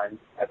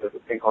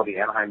thing called the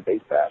Anaheim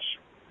Bass Bash.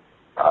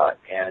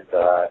 And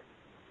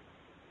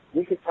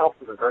we could tell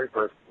from the very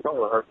first, we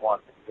only rehearsed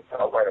once, we could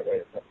tell right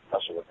away that something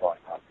special was going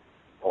on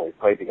when we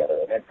played together.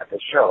 And then at the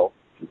show,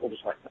 people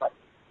just went nuts.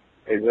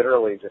 They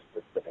literally just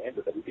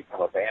demanded that we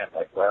become a band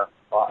like right on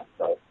the spot.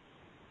 So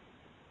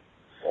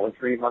only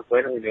 3 months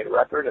later, we made a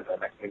record, and the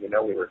next thing you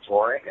know, we were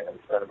touring, and we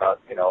spent about,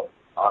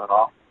 on and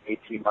off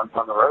 18 months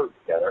on the road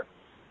together.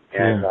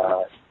 And,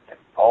 and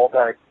all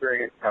that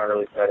experience kind of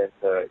really fed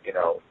into,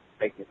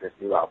 making this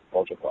new album,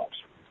 Culture Clash.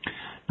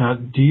 Now,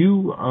 do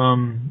you,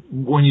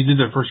 when you did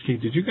that first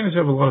gig, did you guys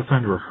have a lot of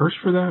time to rehearse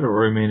for that?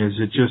 Or, is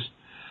it just,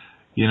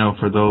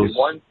 for those...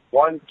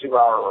 One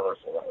 2-hour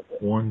rehearsal, that was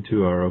it. 1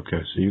 2 hour,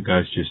 okay. So you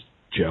guys just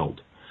gelled.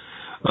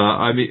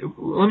 Let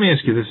me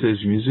ask you this: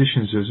 as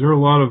musicians, is there a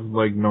lot of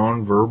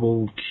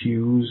non-verbal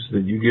cues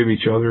that you give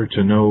each other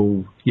to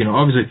know?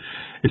 Obviously,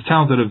 as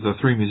talented as the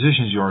 3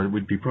 musicians you are, it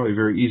would be probably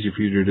very easy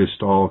for you to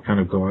just all kind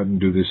of go out and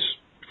do this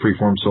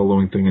freeform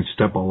soloing thing and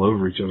step all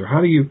over each other. How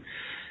do you,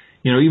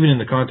 even in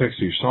the context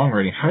of your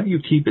songwriting, how do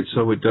you keep it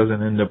so it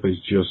doesn't end up as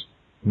just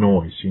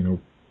noise?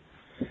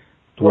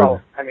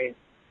 Well,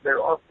 there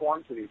are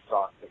forms to these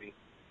songs.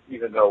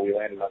 Even though we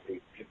landed on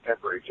the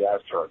contemporary jazz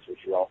charts, which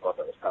we all thought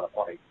that was kind of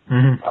funny,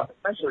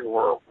 essentially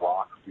we're a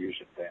rock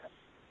fusion band.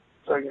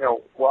 So,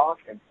 rock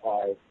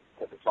implies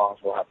that the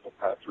songs will have some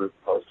kind of through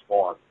post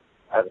form,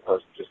 as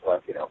opposed to just a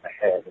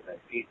head and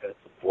then 8 minutes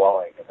of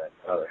blowing and then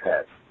another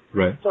head.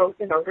 Right. So,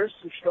 there's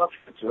some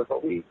structure to it, but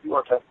we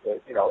want to,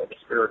 in the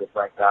spirit of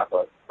Frank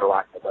Zappa, for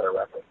lack of a better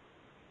record,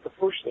 to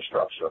push the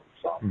structure of the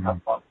song, have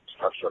fun with the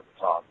structure of the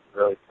song,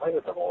 really play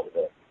with them a little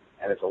bit.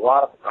 And there's a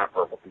lot of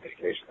nonverbal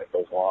communication that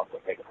goes along with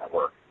making that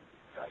work.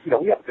 We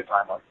have a good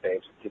time on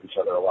stage and give each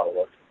other a lot of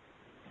looks.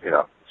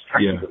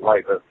 Trying to keep it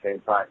light, but at the same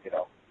time,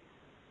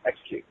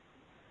 execute.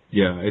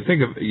 Yeah, I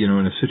think of,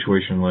 in a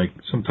situation like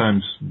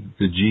sometimes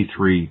the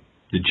G3,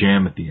 the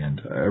jam at the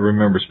end. I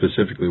remember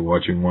specifically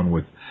watching one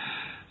with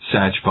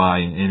Satch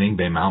Vai and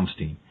Yngwie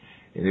Malmsteen.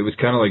 It was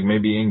kind of like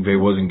maybe Yngwie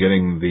wasn't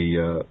getting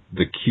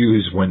the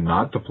cues when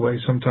not to play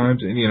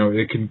sometimes. And,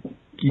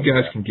 you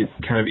guys can get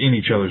kind of in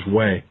each other's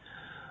way.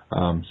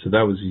 So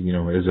that was,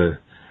 as a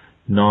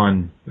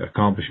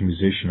non-accomplished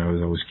musician, I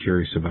was always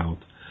curious about.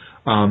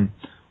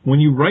 When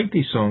you write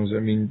these songs,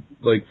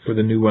 for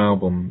the new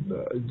album,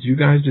 do you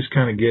guys just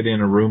kind of get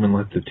in a room and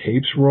let the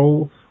tapes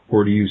roll?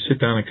 Or do you sit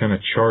down and kind of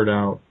chart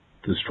out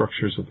the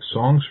structures of the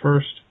songs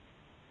first?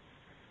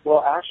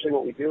 Well, actually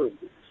what we do is,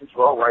 since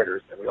we're all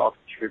writers and we all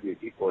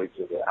contribute equally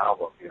to the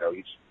album,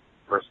 each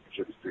person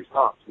contributes 3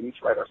 songs. We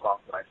each write our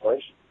songs in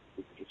isolation.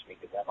 We can each make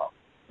a demo.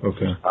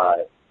 Okay.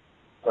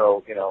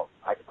 So,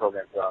 I can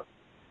program drums,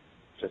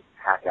 just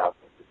hack out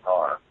the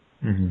guitar,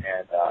 and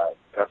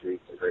Guthrie's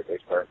a great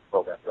bass player,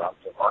 program drums,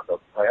 and Marco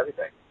can play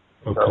everything.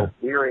 Okay. So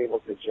we were able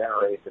to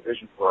generate the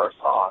vision for our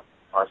song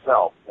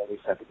ourselves, then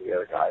we sent it to the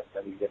other guys.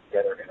 Then we get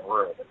together in a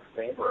room, in the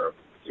same room,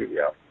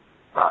 studio,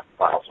 not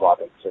file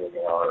swapping, sitting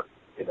in our,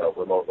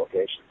 remote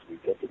locations. We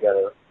get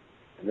together.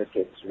 In this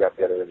case, we got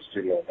together in the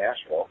studio in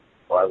Nashville,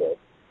 where I live,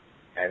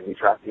 and we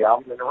tracked the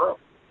album in a room.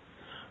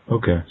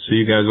 Okay, so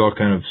you guys all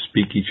kind of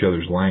speak each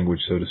other's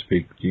language, so to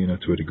speak, to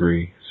a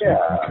degree, so you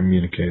can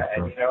communicate.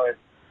 And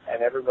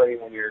and everybody,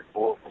 when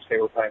say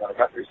we're playing on a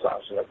Guthrie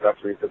song, so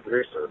Guthrie's the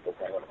producer. If we're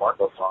playing on a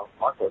Marco song,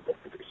 Marco's the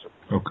producer.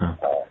 Okay.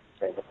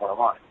 Same with one of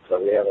mine. So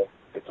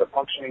it's a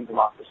functioning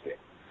democracy.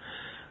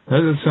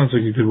 That sounds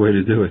like a good way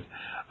to do it.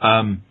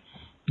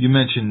 You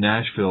mentioned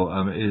Nashville.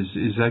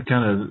 Is that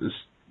kind of...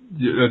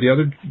 Are the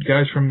other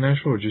guys from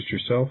Nashville or just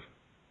yourself?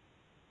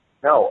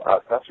 No,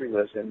 Guthrie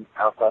lives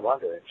outside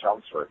London, in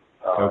Chelmsford,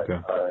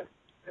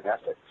 in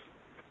Essex.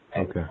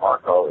 And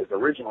Marco is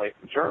originally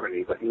from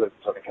Germany, but he lives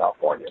in Southern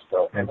California.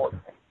 So,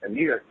 and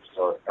neither of us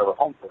are ever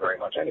home for very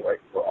much anyway,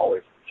 because we're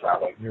always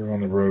traveling. You're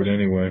on the road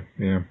anyway,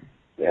 yeah.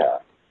 Yeah.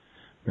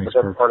 But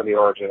that's part of the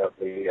origin of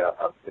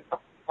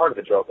part of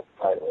the joke of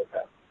the title is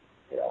that,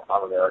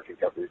 I'm American,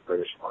 Guthrie's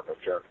British, Marco's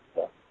German.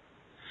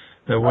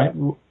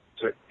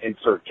 So,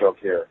 insert joke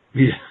here.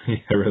 Yeah,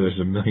 there's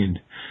a million.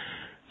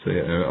 Say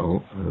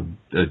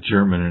a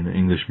German and an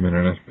Englishman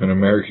and an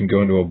American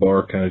going to a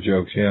bar kind of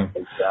jokes, yeah.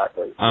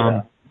 Exactly.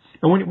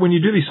 And when you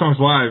do these songs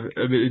live,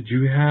 do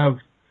you have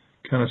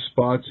kind of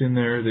spots in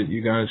there that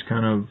you guys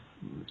kind of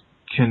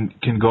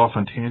can go off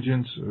on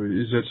tangents? Or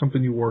is that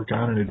something you work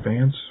on in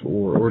advance,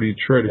 or do you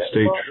try to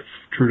stay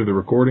true to the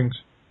recordings?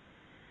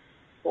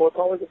 Well, it's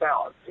always a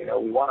balance. We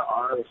want to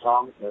honor the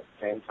songs, and at the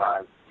same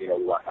time, we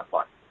want to have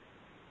fun.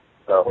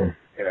 So,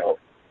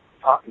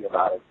 talking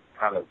about it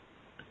kind of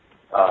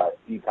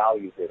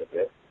devalues it a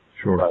bit.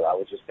 Sure. But I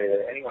would just say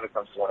that anyone who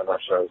comes to one of our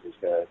shows is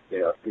going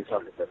to do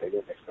something that they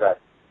didn't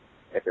expect.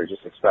 If they're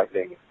just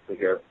expecting to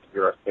hear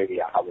us play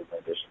the album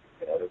rendition,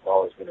 there's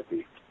always going to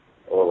be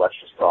a little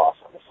extra sauce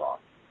on the song.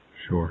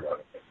 Sure.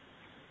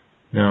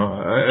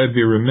 Now, I'd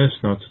be remiss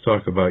not to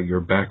talk about your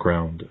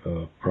background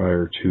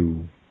prior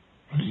to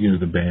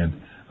the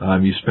band.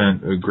 You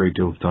spent a great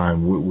deal of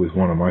time with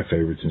one of my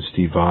favorites, in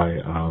Steve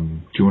Vai.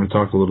 Do you want to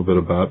talk a little bit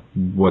about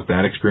what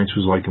that experience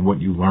was like and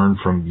what you learned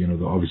from,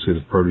 obviously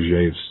the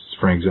protege of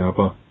Frank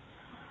Zappa?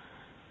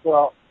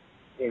 Well,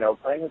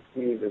 playing with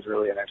Steve is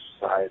really an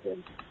exercise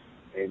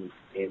in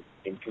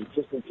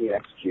consistency and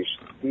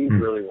execution. Steve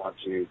really wants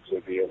you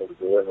to be able to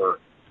deliver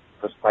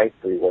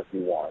precisely what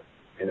you want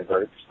in a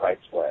very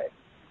precise way,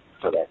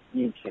 so that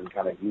he can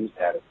kind of use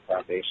that as a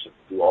foundation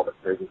to do all the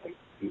crazy things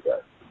he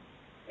does.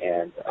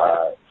 And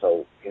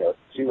so,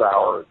 2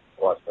 hours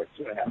plus, like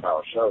 2.5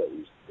 hour show that we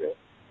used to do.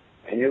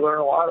 And you learn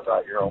a lot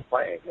about your own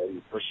playing.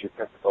 You push your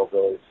technical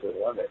abilities to the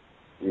limit.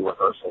 You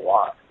rehearse a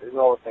lot. These are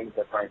all the things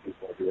that Frank used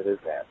to do with his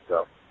band.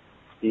 So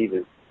Steve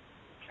is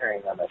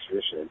carrying on that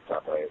tradition in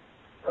some ways.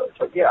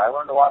 So yeah, I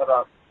learned a lot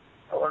about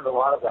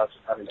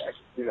just having to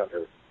execute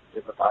under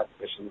different live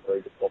conditions,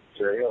 very difficult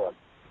material, and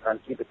trying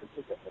to keep it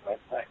consistent with my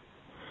playing.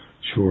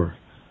 Sure.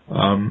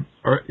 Am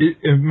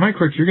I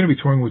correct? You're going to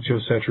be touring with Joe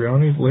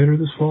Satriani later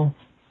this fall?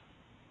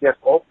 Yes,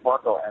 both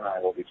Marco and I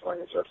will be touring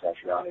with Joe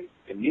Satriani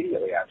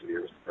immediately after the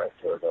Aristocrat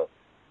tour goes.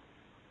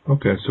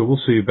 Okay, so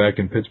we'll see you back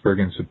in Pittsburgh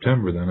in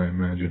September then, I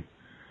imagine.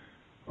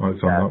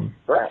 Correct. Awesome.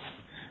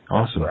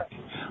 Correct.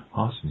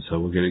 Awesome. So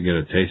we'll get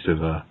a taste of...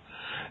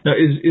 Now,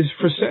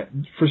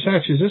 for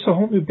Satch, is this a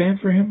whole new band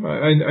for him?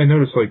 I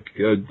noticed like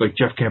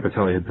Jeff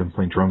Campitelli had been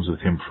playing drums with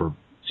him for,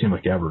 seemed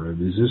like ever.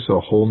 Is this a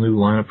whole new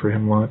lineup for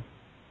him live?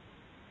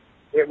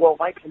 Yeah, well,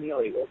 Mike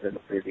Keneally was in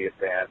the previous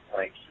band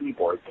playing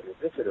keyboards, and in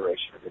this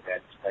iteration of the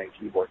band, he's playing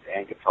keyboards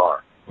and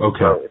guitar.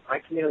 Okay. So it's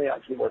Mike Keneally on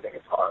keyboard and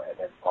guitar, and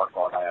then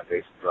Marco and I on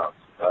bass and drums.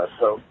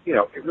 So,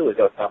 it really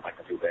does sound like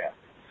a new band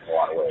in a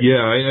lot of ways.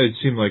 Yeah, it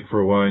seemed like for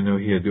a while, I know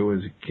he had,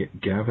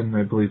 Gavin,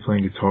 I believe,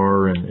 playing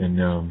guitar, and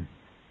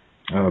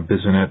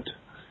Bissonette,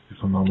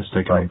 if I'm not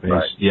mistaken, on bass.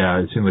 Right.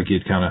 Yeah, it seemed like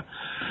he had kind of...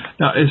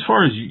 Now, as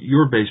far as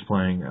your bass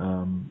playing...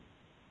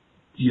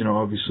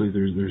 obviously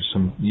there's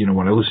some,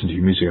 when I listen to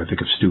your music, I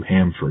think of Stu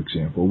Hamm, for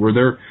example. Were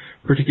there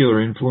particular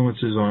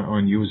influences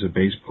on you as a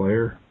bass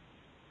player?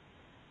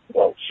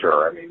 Well,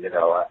 sure. I mean,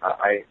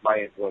 my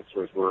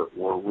influences were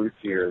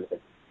rootsier than,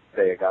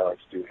 say, a guy like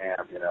Stu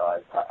Hamm.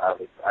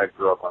 I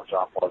grew up on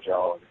John Paul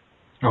Jones.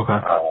 Okay.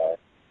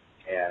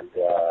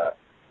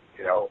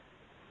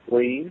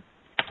 Flea,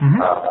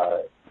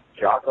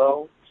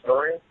 Jocko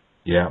Story.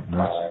 Yeah,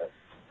 nice.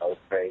 I would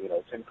say,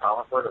 Tim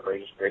Comerford of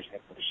Rage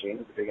Against the Machine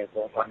is a big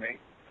influence on me.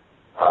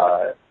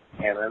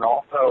 And then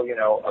also,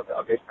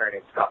 a bass player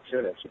named Scott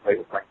Tunis, who played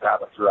with Frank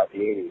Zappa throughout the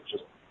 80s.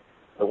 Just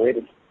the way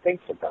that he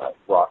thinks about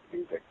rock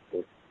music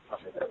is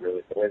something that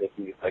really, the way that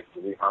he likes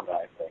to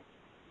reharmonize things.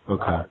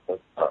 Okay. Was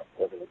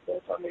an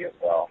influence on me as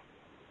well,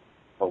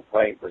 from a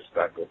playing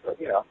perspective. But,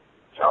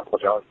 John Paul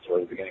Jones is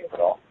really the beginning of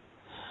it all.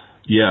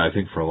 Yeah, I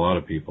think for a lot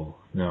of people.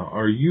 Now,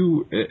 are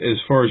you, as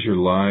far as your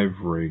live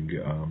rig,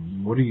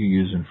 what are you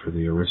using for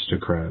the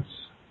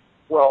Aristocrats?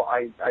 Well,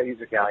 I use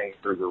a Galleon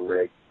Kruger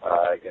rig,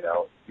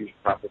 huge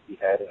top 50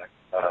 head and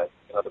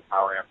another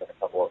power amp and a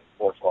couple of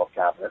 412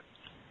 cabinets.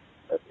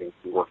 That seems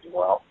to be working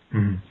well.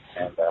 Mm-hmm.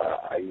 And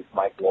I use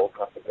Mike Lowell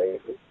custom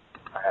basses.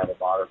 I have a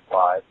Modern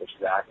 5, which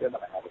is active,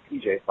 and I have a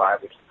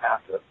PJ5, which is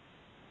passive.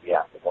 The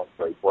active one's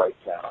very bright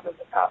sound, and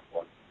the passive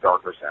one's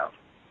darker sound.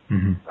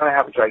 Mm-hmm. And I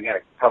have a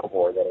gigantic pedal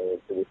board that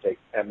it would take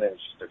 10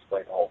 minutes just to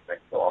explain the whole thing,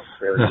 so I'll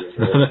spare you.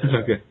 That's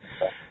okay.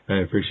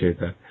 I appreciate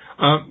that.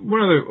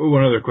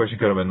 One other question,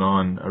 kind of a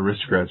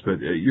non-Aristocrats, but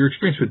your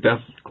experience with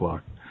Death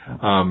Clock.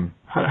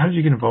 How did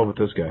you get involved with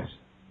those guys?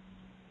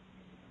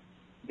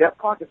 Death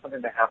Clock is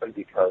something that happened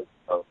because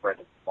of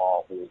Brendan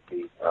Small, who is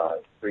the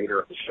creator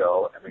of the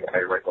show and the guy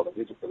who writes all the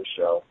music for the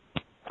show.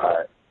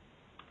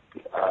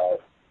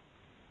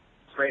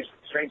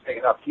 Strange thing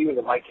enough, he was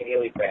a Mike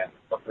Keneally fan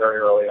from very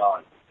early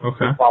on.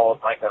 Okay. He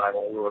followed Mike and I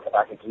when we were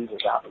back in Jesus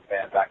Apple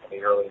band back in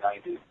the early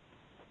 90s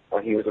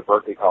when he was a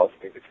Berkeley College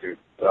music student.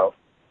 So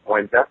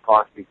when Death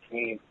Clock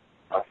became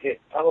a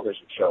hit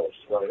television show, which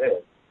is what it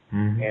is,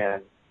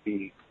 and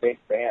the big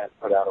band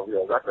put out a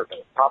real record that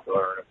was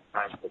popular, and it was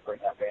time to bring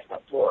that band on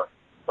tour,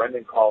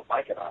 Brendan called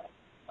Mike and I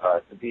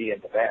to be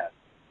in the band,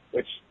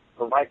 which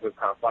for Mike was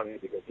kind of funny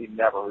because he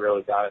never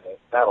really got into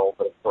metal,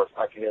 but of course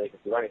Mike Keneally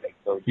could do anything,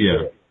 so he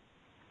did it.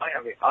 I,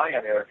 on the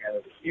other hand,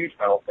 was a huge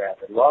metal fan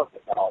and loved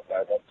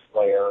Metallica, and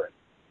Slayer, and,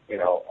 you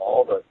know,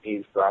 all the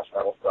 80s thrash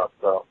metal stuff,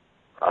 so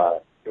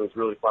it was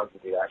really fun for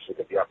me to actually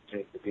get the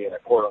opportunity to be in a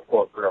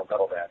quote-unquote real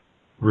metal band.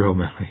 Real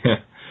metal,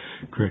 yeah.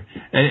 Great.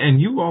 And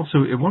you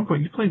also, at one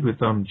point, you played with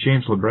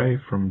James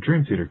LeBray from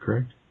Dream Theater,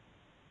 correct?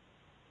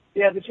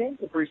 Yeah, the James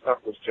LeBray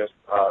stuff was just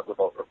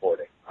remote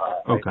recording.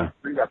 Okay. I did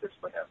 3 records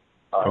for him.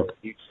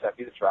 He sent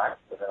me the tracks,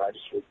 and then I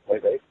just would play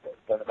bass and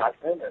send it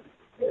back to him, and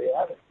there you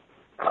have it.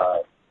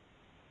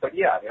 But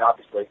yeah, I mean,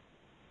 obviously,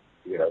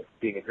 you know,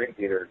 being in Dream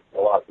Theater,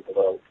 a lot of people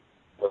know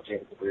what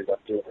James LeBray is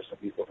up to. There's some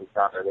people who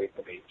found their way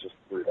to me just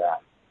through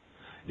that.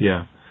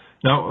 Yeah.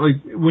 Now,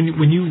 like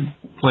when you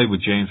play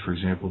with James, for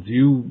example,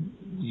 do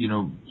you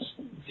know,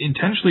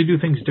 intentionally do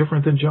things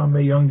different than John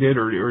May Young did,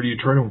 or do you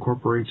try to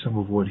incorporate some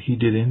of what he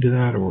did into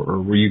that,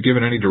 or were you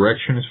given any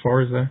direction as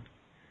far as that?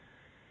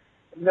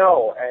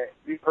 No, and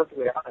to be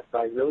perfectly honest,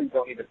 I really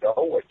don't even know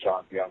what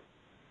John Young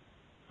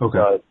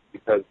does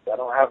because I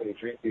don't have any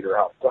Dream Theater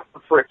out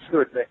for it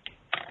to admit.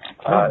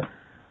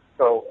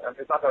 So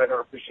it's not that I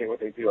don't appreciate what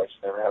they do. I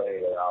just never have any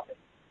of that out.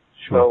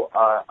 Sure. So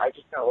I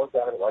just kind of looked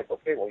at it like,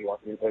 okay, well, you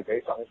want me to play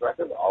bass on this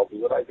record? I'll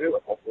do what I do,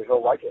 and hopefully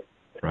he'll like it.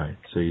 Right.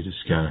 So you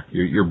just kind of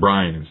you're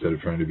Brian instead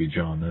of trying to be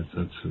John.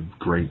 That's a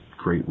great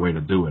way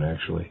to do it,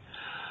 actually.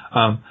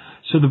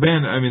 So the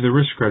band, I mean, the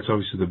Aristocrats,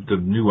 obviously the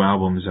new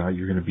album is out.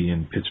 You're going to be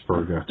in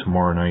Pittsburgh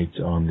tomorrow night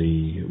on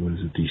the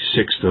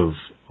 6th of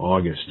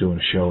August doing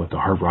a show at the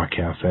Hard Rock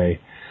Cafe.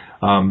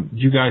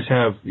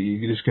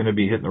 You're just going to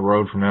be hitting the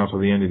road from now till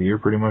the end of the year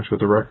pretty much with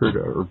the record,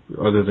 or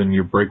other than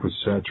your break with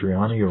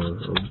Satriani, or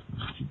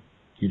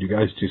you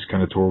guys just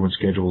kind of tour when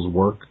schedules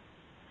work?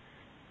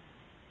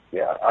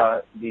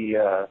 Yeah,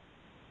 the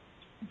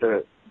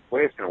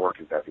way it's going to work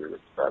is that the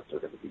Aristocrats are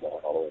going to be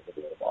going all the way to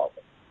the end of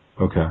August.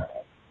 Okay.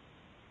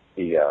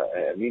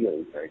 And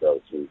immediately we're going to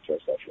go to Joe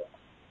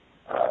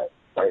Satriani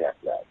right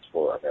after that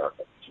for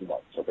America for 2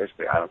 months. So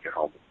basically I don't get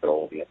home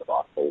until the end of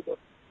October.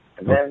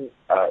 And then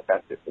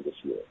that's it for this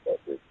year. But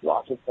there's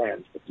lots of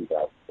plans for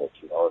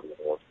 2014 already in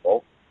the works.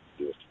 Both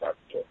Aristocrats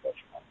and Joe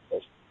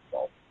Satriani.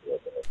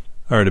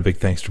 All right, a big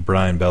thanks to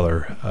Brian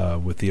Beller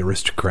with the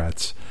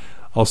Aristocrats.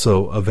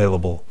 Also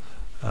available,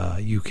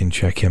 you can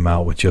check him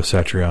out with Joe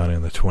Satriani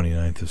on the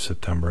 29th of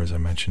September, as I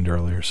mentioned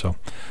earlier. So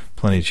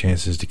plenty of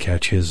chances to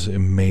catch his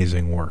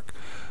amazing work.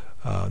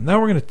 Now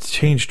we're going to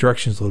change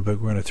directions a little bit.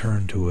 We're going to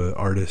turn to an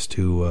artist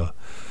who I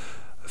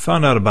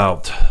found out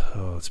about,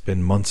 it's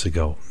been months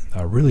ago.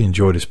 I really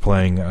enjoyed his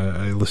playing.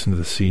 I listened to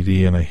the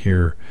CD and I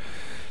hear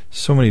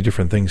so many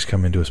different things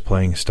come into his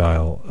playing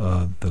style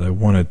that I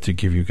wanted to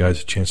give you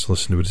guys a chance to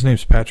listen to it. His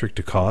name's Patrick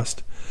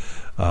DeCoste.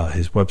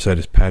 His website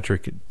is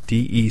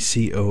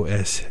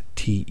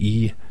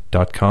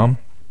patrickdecoste.com.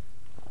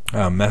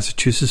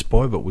 Massachusetts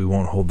boy, but we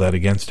won't hold that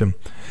against him.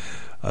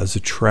 There's a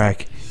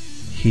track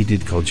he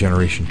did called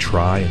Generation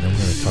Try, and then we're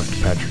going to talk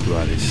to Patrick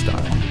about his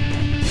style.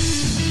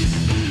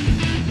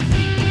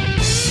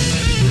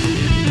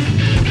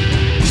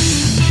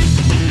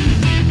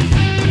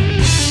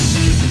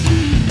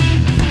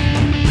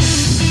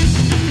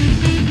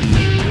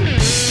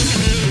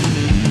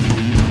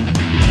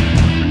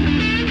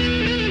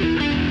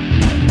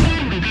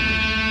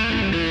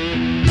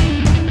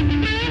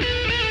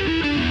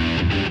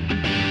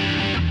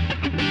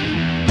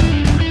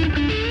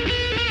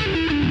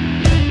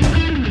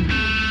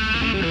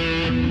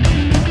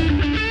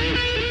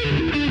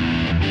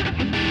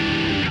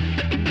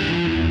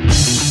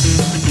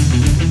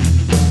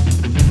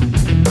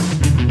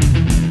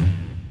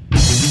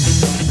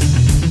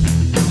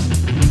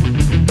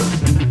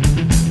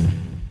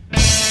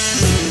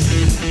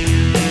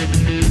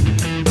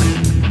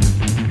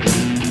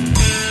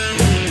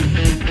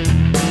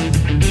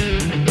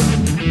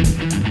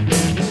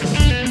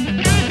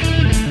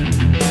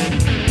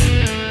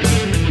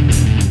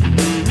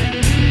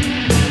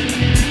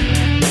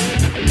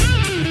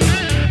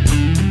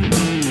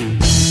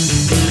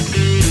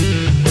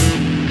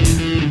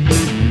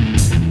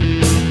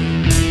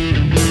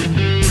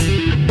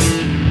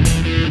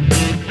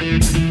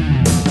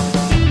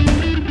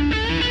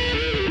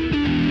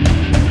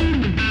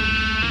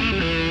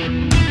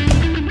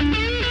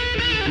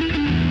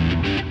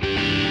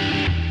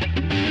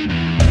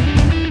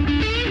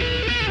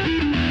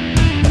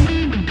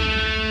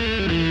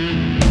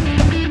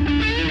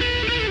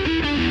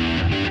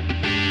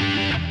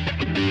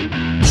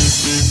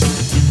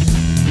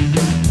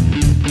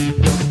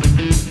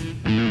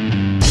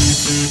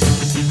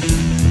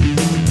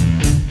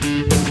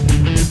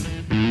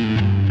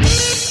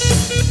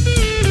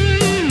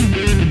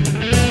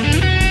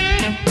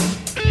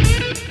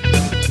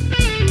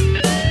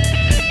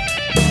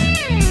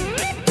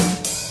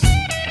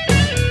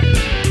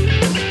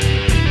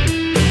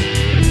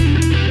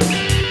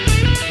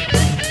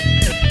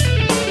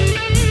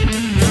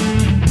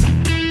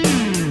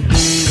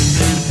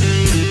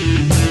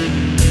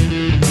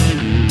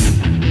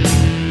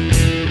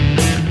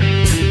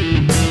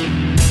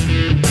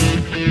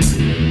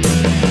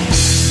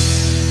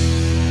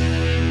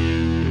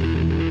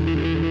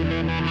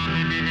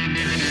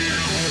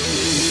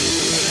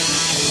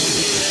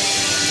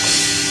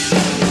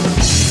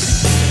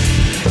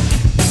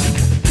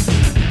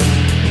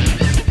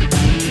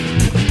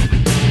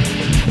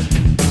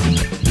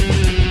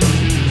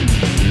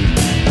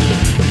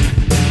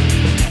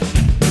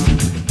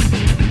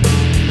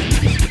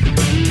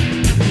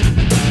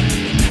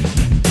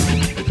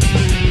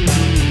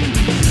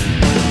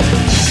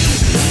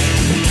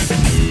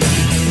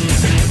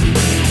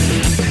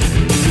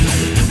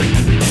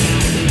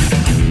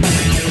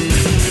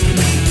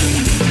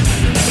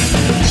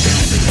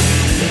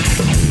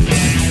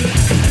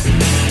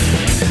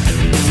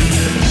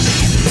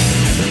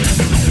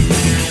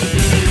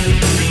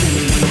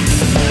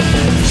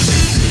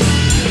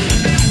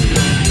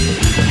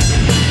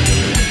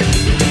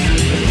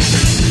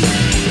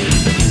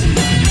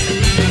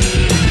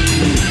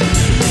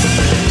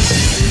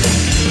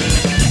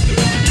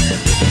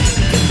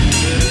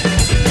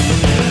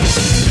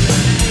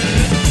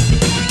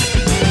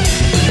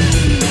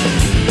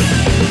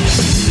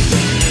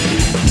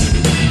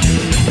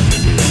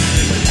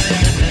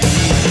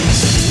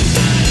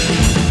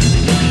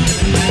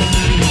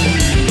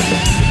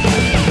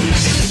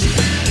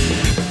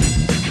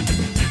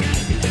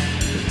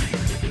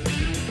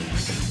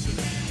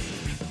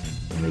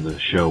 listener of the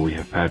show. We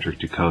have Patrick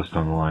DeCoste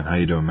on the line. How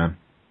you doing, man?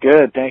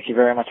 Good. Thank you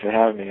very much for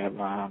having me.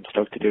 I'm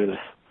stoked to do this.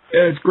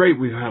 Yeah, it's great.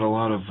 We've had a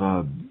lot of,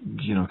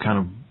 kind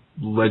of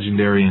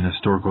legendary and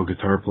historical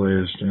guitar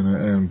players, and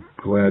I'm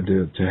glad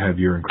to have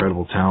your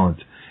incredible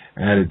talent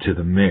added to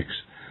the mix.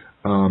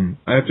 I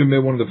have to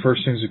admit, one of the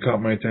first things that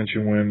caught my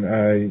attention when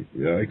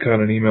I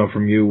caught an email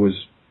from you was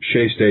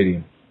Shea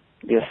Stadium.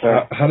 Yes,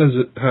 sir. How does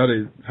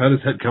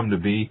that come to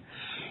be?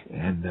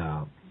 And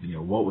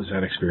what was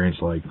that experience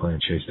like playing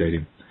Shea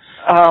Stadium?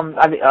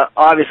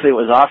 Obviously it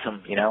was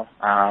awesome.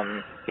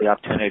 The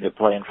opportunity to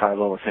play in front of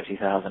over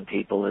 50,000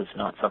 people is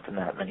not something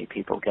that many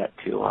people get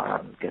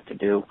to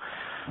do.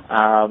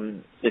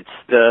 It's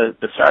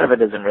the start of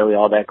it isn't really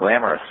all that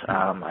glamorous.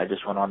 I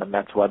just went on the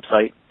Mets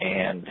website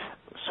and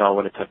saw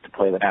what it took to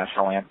play the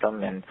national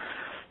anthem, and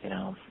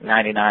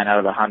 99 out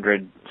of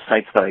 100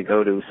 sites that I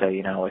go to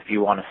say, if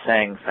you want to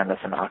sing, send us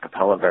an a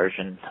cappella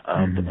version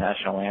of the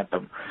national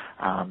anthem.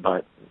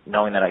 But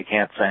knowing that I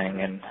can't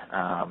sing and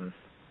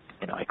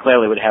I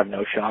clearly would have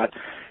no shot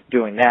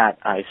doing that,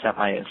 I sent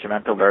my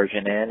instrumental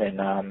version in,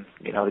 and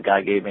the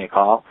guy gave me a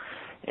call,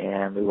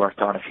 and we worked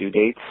on a few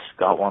dates,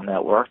 got one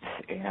that worked,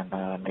 and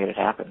made it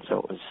happen. So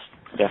it was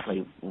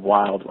definitely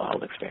wild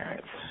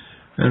experience.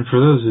 And for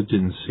those that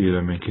didn't see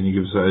it, can you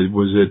give us,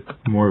 was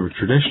it more of a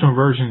traditional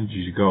version? Did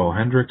you go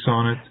Hendrix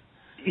on it?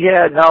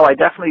 Yeah, no, I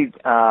definitely,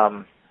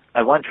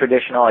 I went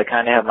traditional. I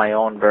kind of have my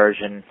own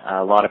version.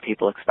 A lot of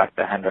people expect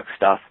the Hendrix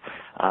stuff,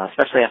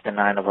 especially after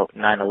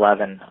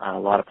 9/11. A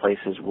lot of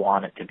places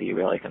want it to be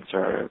really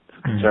conservative.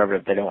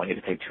 They don't want you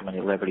to take too many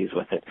liberties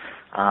with it.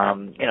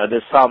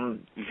 There's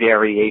some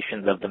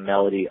variations of the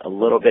melody a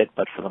little bit,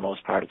 but for the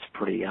most part, it's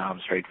pretty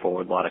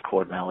straightforward. A lot of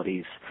chord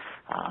melodies.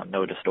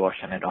 No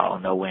distortion at all,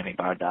 no whammy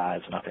bar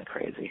dives, nothing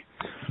crazy.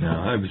 Yeah,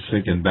 I was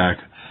thinking back,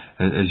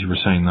 as you were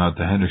saying, not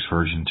the Hendrix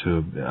version,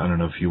 too. I don't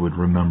know if you would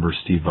remember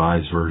Steve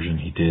Vai's version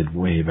he did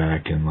way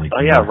back in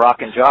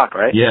Rock and Jock,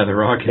 right? Yeah, the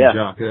Rock and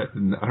Jock.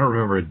 I don't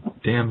remember a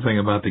damn thing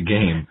about the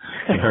game,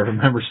 but I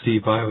remember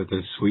Steve Vai with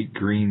those sweet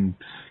green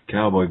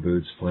cowboy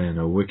boots playing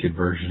a wicked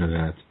version of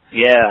that.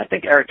 Yeah, I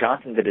think Eric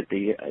Johnson did it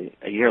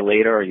a year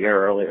later or a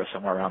year earlier,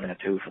 somewhere around there,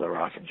 too, for the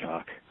Rock and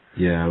Jock.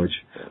 Yeah, which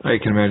I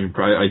can imagine.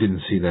 I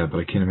didn't see that, but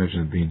I can't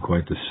imagine it being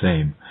quite the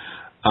same.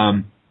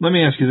 Let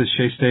me ask you this: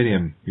 Shea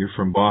Stadium. You're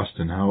from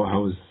Boston. How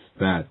was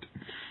that?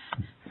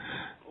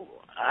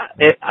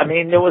 It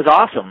was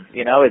awesome.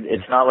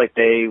 It's not like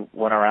they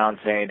went around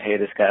saying, "Hey,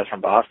 this guy's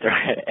from Boston," or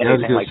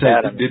anything like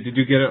that. Did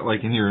you get it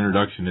in your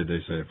introduction? Did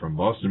they say from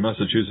Boston,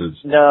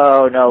 Massachusetts?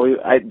 No.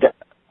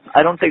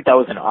 I don't think that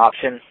was an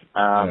option.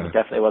 It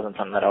definitely wasn't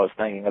something that I was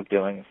thinking of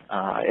doing.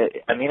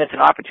 It's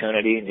an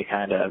opportunity, and you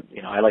kind of,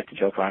 I like to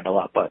joke around a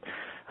lot, but,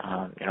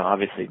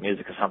 obviously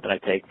music is something I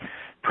take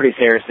pretty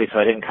seriously, so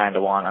I didn't kind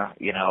of want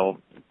to,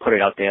 put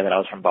it out there that I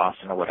was from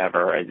Boston or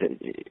whatever.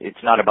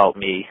 It's not about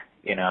me,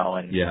 you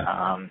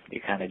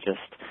kind of just,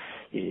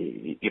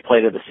 you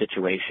play to the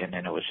situation,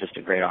 and it was just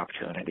a great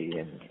opportunity,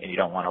 and you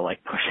don't want to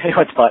push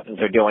anyone's buttons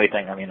or do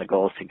anything. The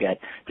goal is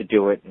to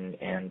do it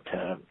and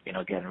to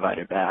get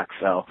invited back.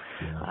 So,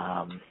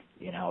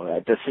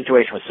 the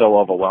situation was so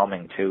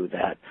overwhelming too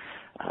that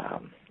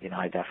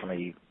I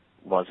definitely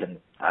wasn't.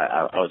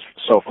 I was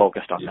so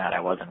focused on that I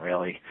wasn't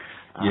really.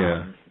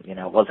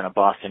 It wasn't a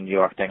Boston, New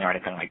York thing or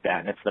anything like that,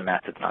 and it's the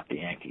Mets, it's not the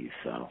Yankees.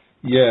 So.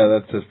 Yeah,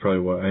 that's probably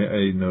what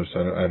I noticed.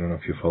 I don't know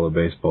if you follow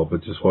baseball,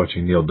 but just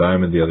watching Neil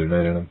Diamond the other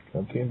night, and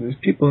I'm thinking these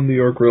people in New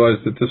York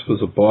realized that this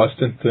was a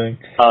Boston thing.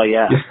 Oh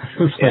yeah,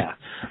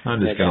 I'm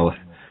just kind of,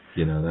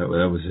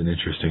 that was an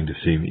interesting to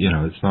see.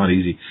 It's not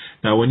easy.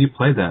 Now, when you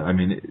play that,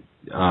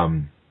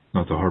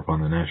 not to harp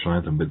on the national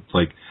anthem, but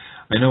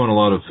I know in a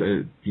lot of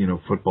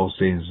football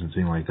stadiums and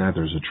things like that,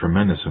 there's a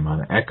tremendous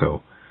amount of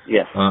echo.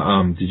 Yes.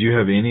 Did you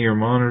have in-ear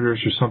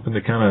monitors or something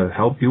to kind of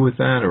help you with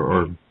that,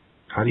 or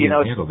how do you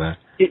handle that?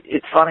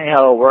 It's funny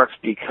how it works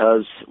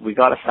because we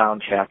got a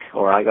sound check,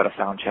 or I got a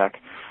sound check,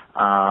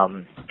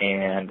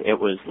 and it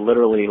was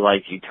literally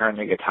like you turn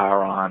the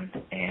guitar on,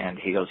 and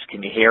he goes,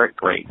 "Can you hear it?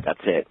 Great,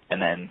 that's it."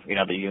 And then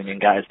the union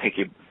guys pick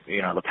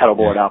the pedal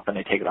board up, and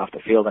they take it off the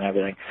field and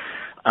everything.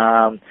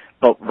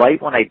 But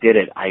right when I did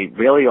it, I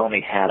really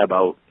only had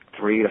about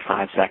 3 to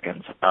 5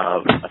 seconds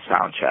of a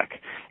sound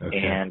check,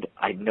 and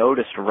I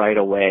noticed right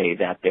away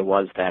that there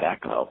was that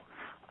echo.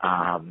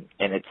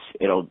 And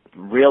it'll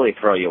really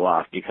throw you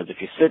off because if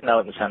you're sitting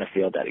out in the center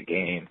field at a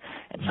game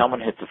and someone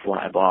hits a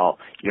fly ball,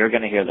 you're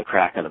going to hear the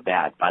crack of the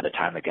bat by the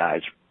time the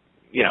guy's,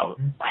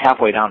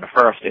 halfway down to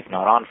first, if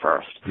not on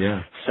first.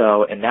 Yeah.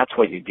 So, and that's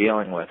what you're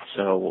dealing with.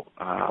 So,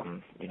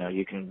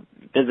 you can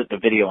visit the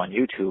video on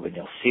YouTube and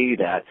you'll see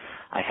that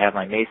I have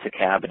my Mesa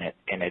cabinet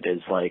and it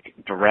is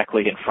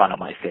directly in front of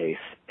my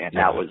face. And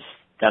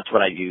that's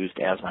what I used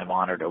as my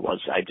monitor was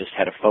I just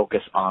had to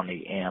focus on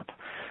the amp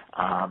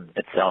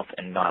itself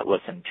and not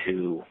listen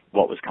to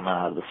what was coming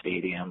out of the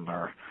stadium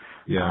or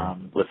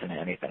listen to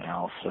anything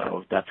else.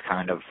 So that's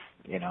kind of,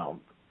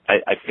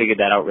 I figured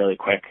that out really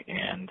quick,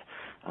 and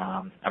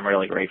I'm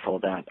really grateful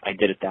that I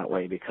did it that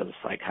way because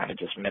I kind of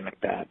just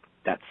mimicked that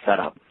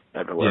setup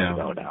everywhere I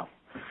go now.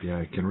 Yeah,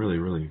 it can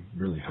really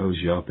hose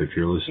you up if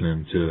you're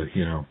listening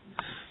to,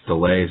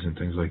 delays and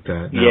things like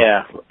that.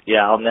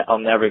 Now, I'll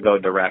never go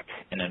direct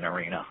in an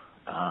arena.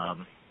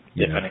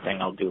 If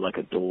anything, I'll do like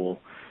a dual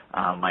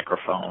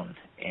microphone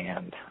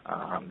and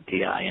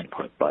DI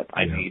input, but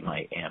I need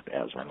my amp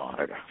as my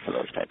monitor for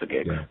those type of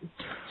gigs. Yeah.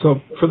 So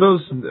for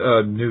those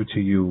new to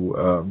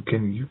you,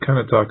 can you kind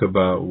of talk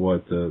about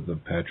what the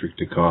Patrick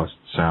DeCoste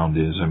sound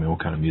is? I mean,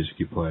 what kind of music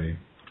you play?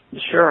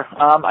 Sure.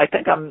 I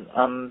think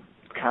I'm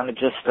kind of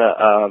just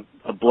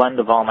a blend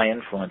of all my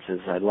influences.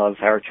 I love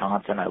Eric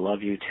Johnson. I love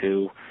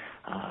U2.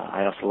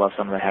 I also love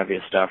some of the heavier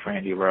stuff,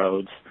 Randy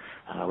Rhoads.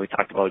 We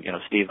talked about,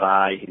 Steve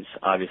Vai. He's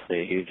obviously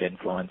a huge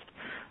influence.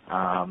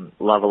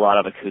 Love a lot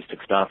of acoustic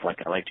stuff, like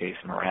I like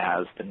Jason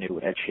Mraz. The new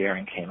Ed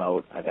Sheeran came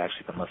out. I've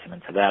actually been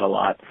listening to that a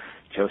lot.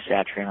 Joe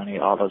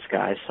Satriani, all those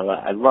guys. So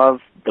I love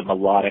the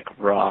melodic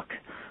rock,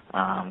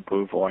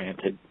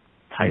 groove-oriented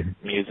type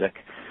music.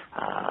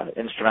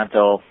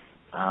 Instrumental,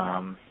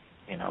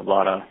 a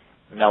lot of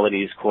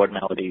melodies, chord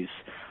melodies,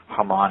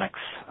 harmonics,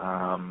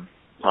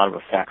 a lot of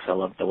effects. I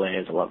love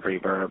delays. I love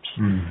reverbs.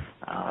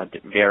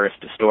 Various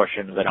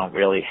distortions. I don't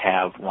really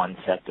have one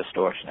set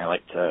distortion. I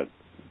like to,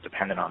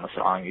 depending on the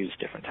song, use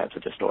different types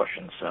of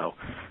distortions. So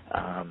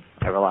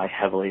I rely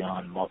heavily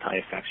on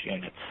multi-effects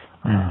units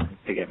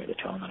to give me the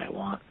tone that I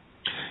want.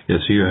 Yeah,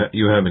 so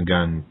you haven't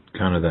gotten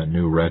kind of that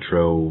new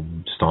retro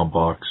stomp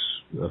box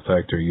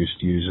effect, or you used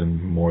to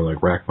using more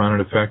like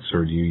rack-mounted effects,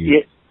 or do you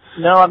use...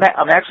 No,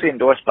 I'm actually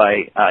endorsed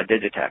by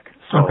Digitech,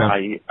 so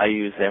okay. I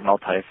use their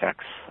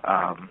multi-effects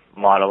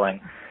modeling.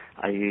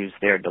 I use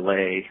their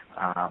delay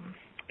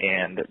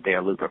and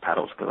their looper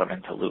pedals because I'm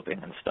into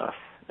looping and stuff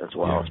as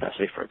well,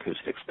 especially for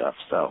acoustic stuff.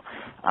 So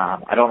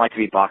I don't like to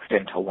be boxed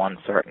into one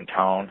certain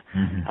tone.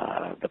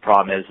 The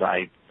problem is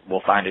I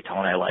will find a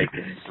tone I like,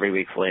 and 3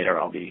 weeks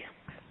later I'll be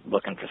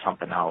looking for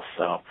something else.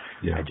 So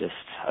I just,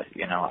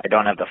 I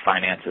don't have the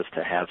finances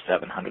to have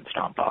 700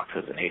 stomp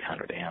boxes and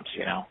 800 amps,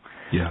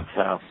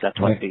 So that's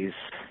what these,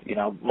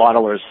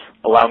 modelers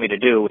allow me to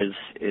do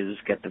is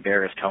get the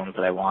various tones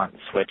that I want,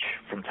 switch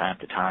from time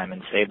to time,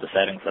 and save the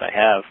settings that I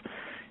have,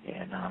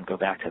 and go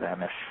back to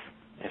them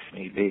if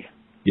need be.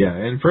 Yeah,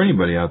 and for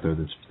anybody out there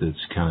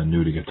that's kind of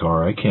new to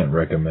guitar, I can't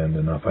recommend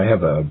enough. I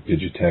have a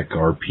Digitech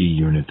RP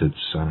unit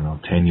that's,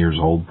 10 years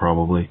old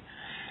probably,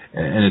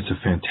 and it's a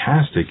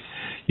fantastic,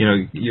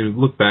 you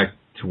look back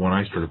to when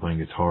I started playing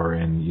guitar,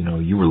 and,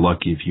 you were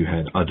lucky if you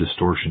had a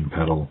distortion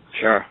pedal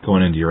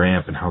going into your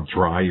amp and how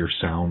dry your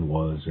sound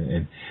was.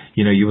 And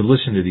you would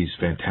listen to these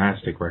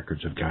fantastic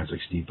records of guys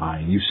like Steve Vai,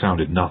 and you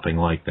sounded nothing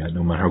like that,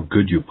 no matter how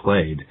good you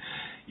played.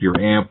 Your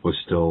amp was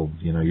still,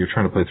 you're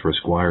trying to play through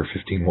a Squier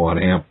 15-watt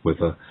amp with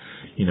a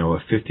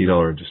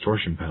 $50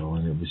 distortion pedal,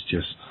 and it was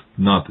just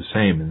not the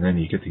same. And then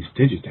you get these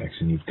Digitechs,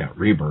 and you've got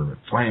reverb and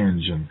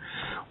flange and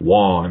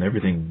wah and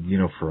everything,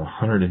 for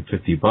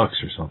 $150 or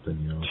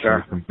something. Sure.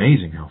 It's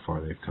amazing how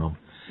far they've come.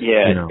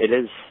 Yeah,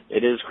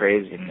 it is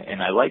crazy,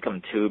 and I like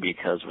them too,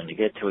 because when you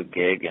get to a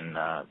gig and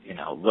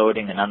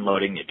loading and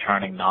unloading, you're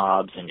turning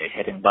knobs and you're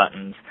hitting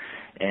buttons,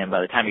 and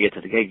by the time you get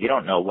to the gig, you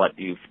don't know what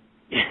you've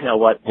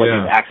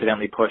you've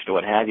accidentally pushed or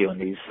what have you,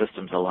 and these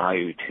systems allow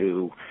you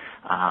to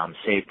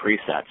save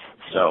presets.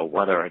 So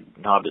whether a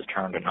knob is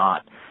turned or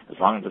not, as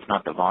long as it's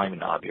not the volume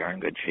knob, you're in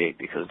good shape,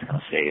 because it's going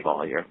to save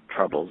all your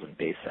trebles and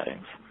bass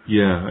settings.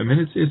 Yeah, I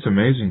mean, it's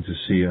amazing to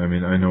see. I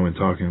mean, I know in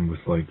talking with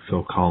like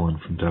Phil Collin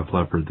from Def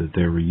Leppard that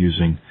they were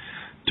using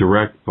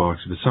direct box,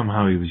 but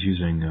somehow he was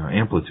using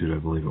Amplitude, I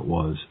believe it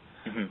was,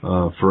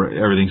 for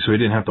everything, so he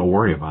didn't have to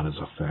worry about his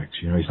effects.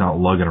 He's not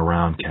lugging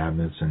around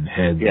cabinets and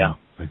heads and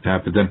like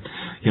that. But then,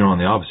 on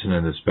the opposite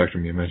end of the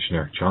spectrum, you mentioned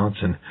Eric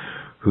Johnson,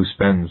 who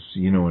spends,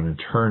 an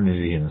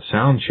eternity in a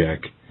sound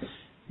check,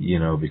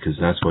 because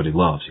that's what he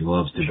loves. He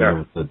loves to deal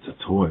with the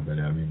toy. But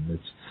I mean,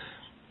 it's,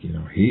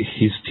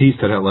 he's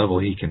to that level.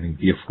 He can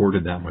be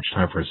afforded that much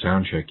time for a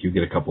sound check. You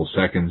get a couple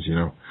seconds,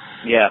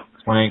 Yeah.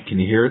 Clank, can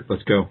you hear it?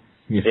 Let's go.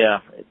 Yeah.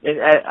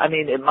 I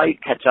mean, it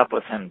might catch up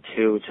with him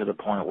too, to the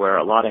point where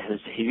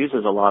he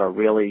uses a lot of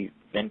really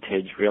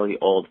vintage, really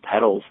old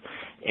pedals,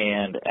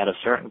 and at a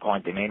certain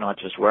point they may not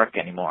just work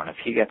anymore. And if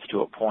he gets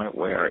to a point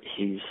where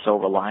he's so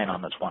reliant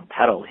on this one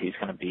pedal, he's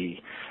going to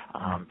be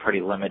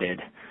pretty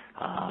limited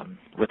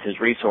with his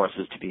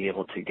resources to be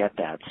able to get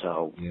that.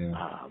 So,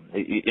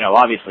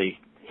 obviously,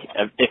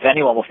 if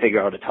anyone will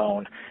figure out a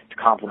tone to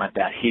complement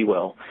that, he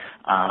will.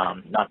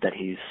 Not that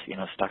he's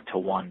stuck to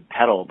one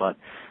pedal, but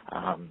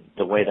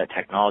the way that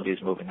technology is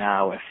moving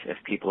now, if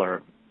people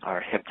are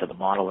hip to the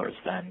modelers,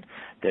 then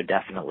they're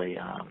definitely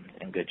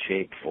in good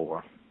shape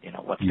for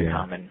what's to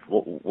come and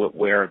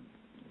where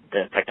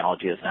the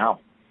technology is now.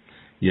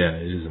 Yeah,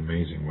 it is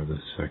amazing where this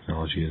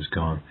technology has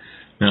gone.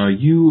 Now,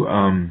 you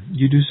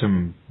do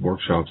some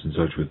workshops and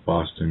such with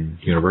Boston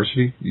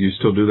University. You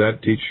still do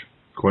that? Teach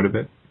quite a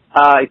bit?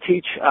 I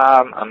teach.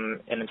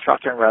 I'm an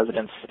instructor in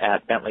residence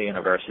at Bentley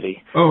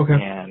University. Oh, okay.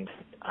 And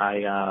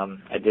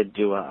I did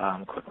do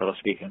a quick little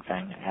speaking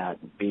thing at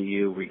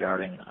BU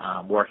regarding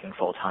working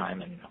full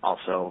time, and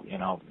also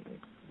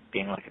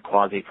being like a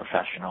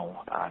quasi-professional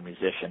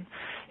musician,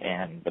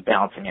 and the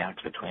balancing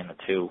act between the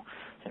two.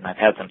 And I've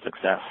had some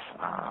success,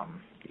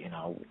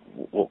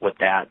 with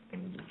that,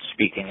 and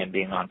speaking and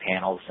being on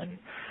panels and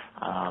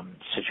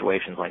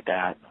situations like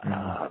that.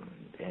 I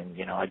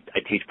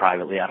teach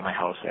privately out of my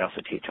house. I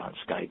also teach on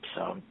Skype,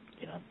 so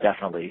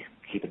definitely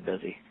keeping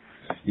busy.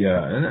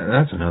 Yeah, and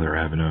that's another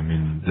avenue. I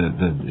mean,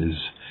 that is,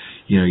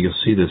 you'll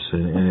see this,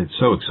 and it's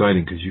so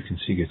exciting because you can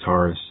see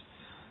guitarists.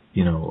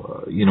 When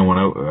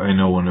I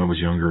know when I was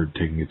younger,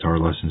 taking guitar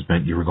lessons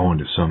meant you were going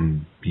to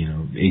some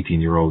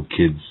 18-year-old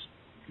kid's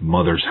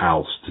mother's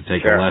house to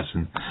take a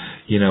lesson,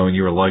 and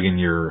you were lugging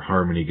your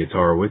harmony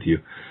guitar with you.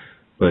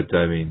 But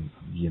I mean,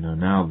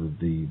 now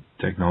the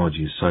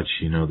technology is such,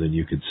 that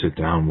you could sit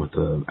down with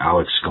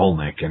Alex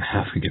Skolnick and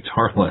have a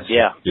guitar lesson.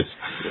 Yeah.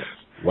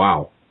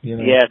 Wow.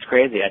 Yeah, it's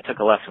crazy. I took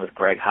a lesson with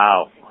Greg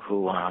Howe,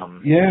 who,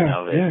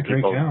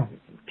 Greg Howe.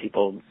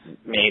 People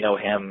may know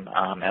him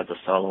as a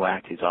solo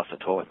act. He's also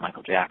toured with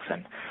Michael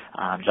Jackson,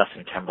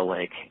 Justin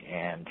Timberlake,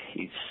 and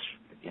he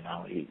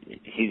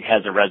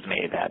has a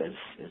resume that is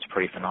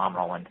pretty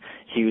phenomenal. And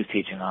he was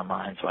teaching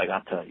online, so I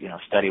got to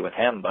study with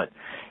him. But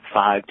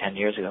 5-10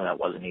 years ago, that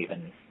wasn't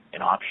even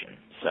an option.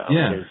 So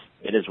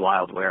it is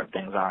wild where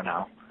things are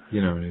now.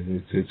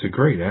 It's a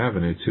great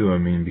avenue too. I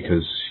mean,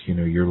 because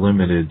you're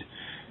limited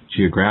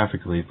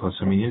geographically. Plus,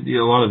 I mean,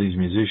 a lot of these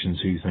musicians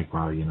who you think,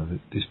 wow,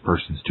 this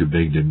person's too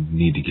big to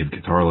need to give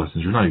guitar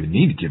lessons, or not even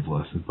need to give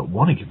lessons, but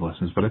want to give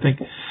lessons. But I think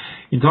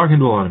in talking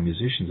to a lot of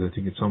musicians, I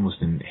think it's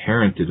almost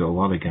inherent that a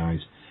lot of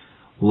guys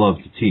love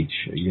to teach,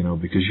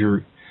 because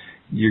you're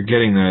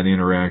getting that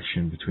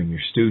interaction between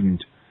your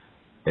student,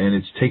 and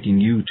it's taking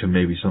you to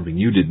maybe something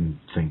you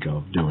didn't think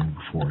of doing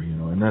before,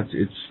 and that's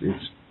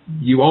it's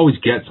you always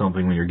get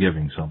something when you're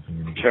giving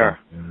something. Sure.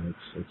 And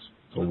it's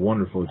a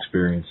wonderful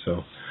experience.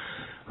 So.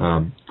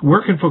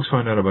 Where can folks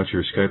find out about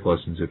your Skype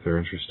lessons if they're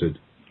interested?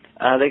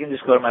 They can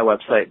just go to my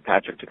website,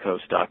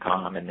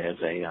 patrickdecose.com, and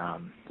there's a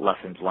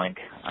lessons link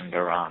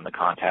under the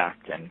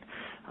contact, and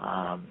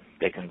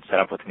they can set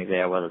up with me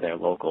there, whether they're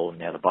local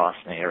near the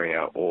Boston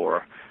area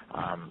or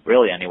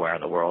really anywhere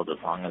in the world,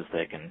 as long as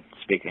they can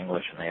speak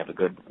English and they have a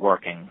good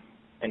working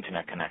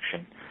internet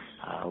connection.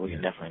 We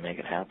can definitely make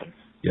it happen.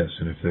 Yes,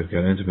 and if they've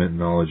got intimate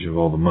knowledge of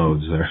all the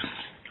modes there.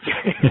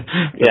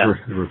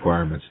 The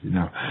requirements.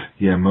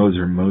 Modes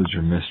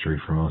are mystery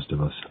for most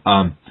of us.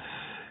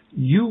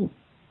 You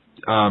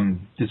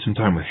did some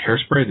time with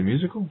Hairspray, the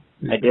musical?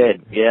 I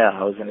did, yeah.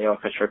 I was in the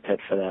orchestra pit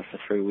for that for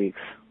 3 weeks.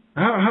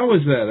 How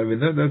was that? I mean,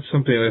 that's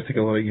something I think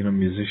a lot of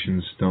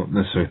musicians don't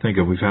necessarily think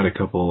of. We've had a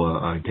couple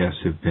guests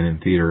who've been in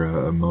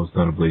theater, most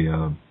notably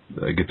a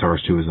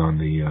guitarist who was on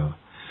the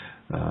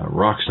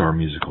Rockstar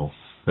musical.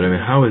 But I mean,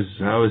 how is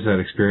that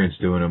experience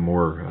doing a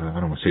more I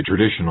don't want to say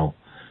traditional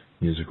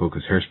musical,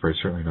 because Hairspray is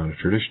certainly not a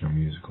traditional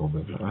musical,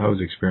 but how was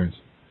the experience?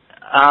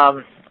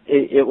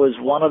 It was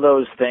one of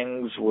those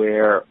things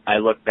where I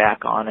look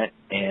back on it,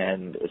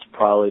 and it's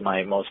probably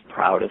my most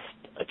proudest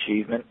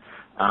achievement.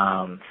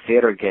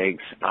 Theater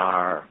gigs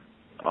are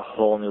a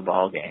whole new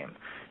ball game,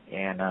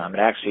 and it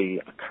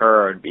actually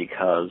occurred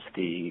because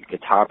the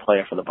guitar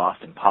player for the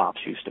Boston Pops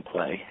used to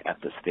play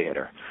at this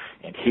theater,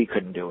 and he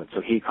couldn't do it,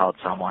 so he called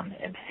someone,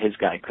 and his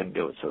guy couldn't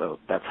do it, so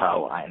that's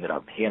how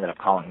he ended up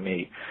calling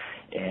me.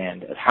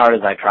 And as hard as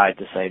I tried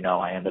to say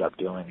no, I ended up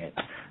doing it.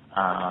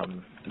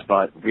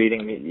 But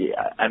reading,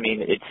 I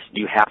mean,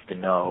 you have to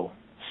know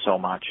so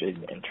much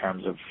in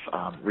terms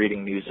of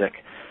reading music,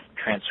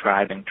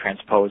 transcribing,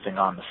 transposing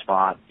on the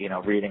spot,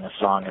 reading a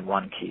song in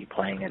one key,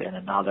 playing it in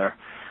another,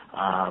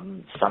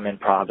 some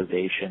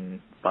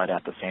improvisation, but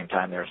at the same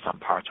time there are some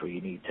parts where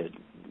you need to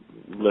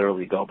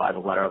literally go by the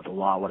letter of the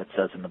law, what it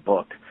says in the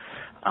book.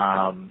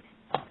 And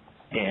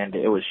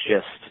it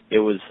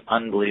was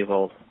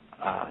unbelievable.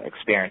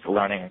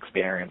 Learning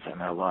experience. I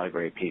met a lot of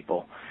great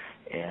people,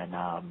 and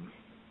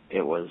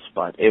it was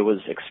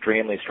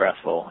extremely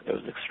stressful. It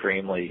was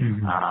extremely,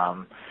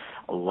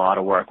 a lot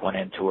of work went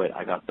into it.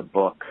 I got the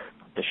book.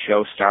 The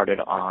show started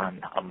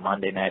on a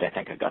Monday night. I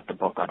think I got the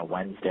book on a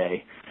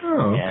Wednesday.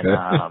 Oh, okay.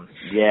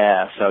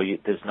 And so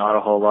there's not a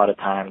whole lot of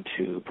time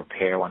to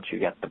prepare once you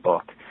get the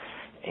book,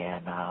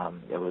 and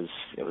it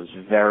was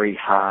very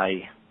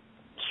high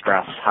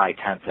stress, high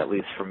tense, at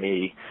least for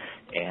me,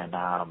 and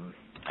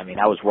I mean,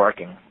 I was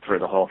working through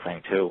the whole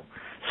thing too,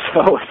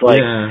 so it's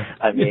like,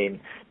 I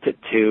mean,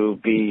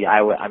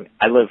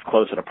 I live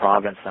closer to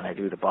Providence than I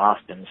do to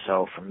Boston,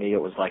 so for me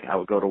it was like I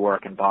would go to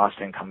work in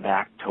Boston, come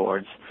back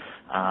towards,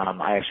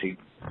 I actually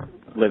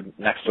live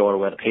next door to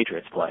where the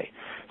Patriots play,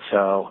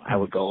 so I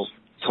would go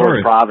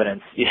towards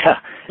Providence,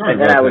 and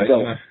then I would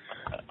go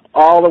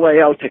all the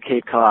way out to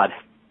Cape Cod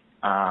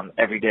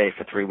every day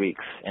for 3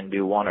 weeks and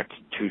do 1 or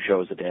 2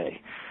 shows a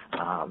day.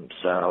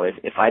 So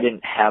if I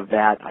didn't have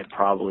that, I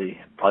probably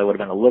would have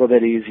been a little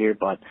bit easier,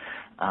 but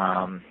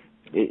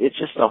it's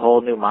just a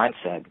whole new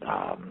mindset.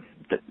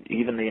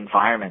 Even the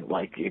environment,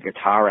 like your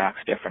guitar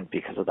act's different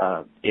because of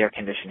the air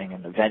conditioning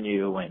in the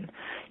venue, and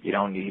you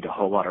don't need a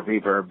whole lot of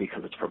reverb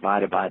because it's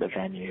provided by the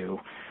venue.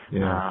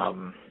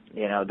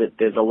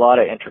 there's a lot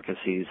of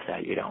intricacies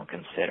that you don't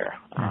consider.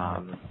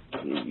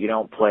 You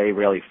don't play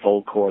really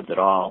full chords at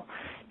all,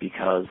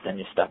 because then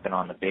you're stepping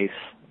on the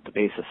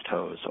bass's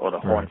toes or the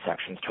horn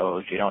section's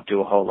toes. You don't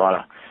do a whole lot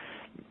of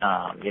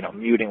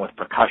muting with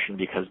percussion,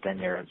 because then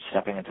you're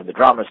stepping into the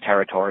drummer's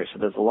territory. So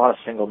there's a lot of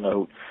single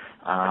note,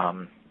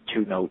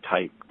 2-note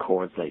type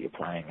chords that you're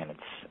playing, and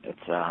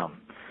it's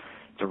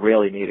a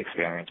really neat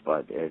experience.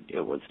 But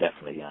it was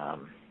definitely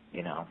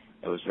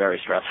it was very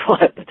stressful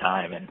at the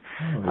time, and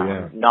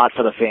not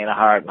for the faint of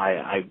heart. And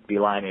I'd be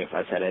lying to you if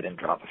I said I didn't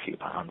drop a few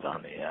pounds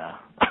on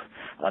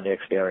the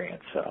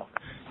experience. So.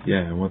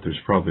 Yeah, and there's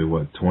probably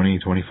 20,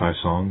 25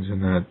 songs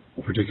in that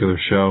particular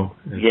show.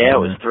 Yeah, it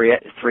was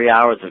 3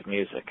 hours of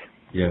music.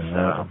 Yeah,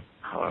 so,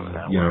 however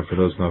that works. For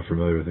those not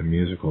familiar with a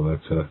musical,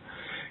 that's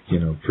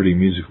pretty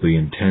musically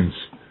intense.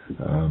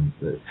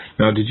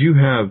 Now, did you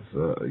have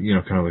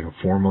kind of like a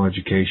formal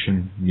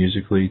education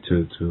musically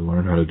to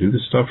learn how to do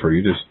this stuff, or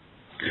you just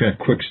kind of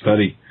quick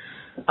study?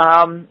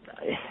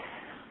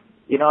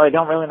 I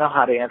don't really know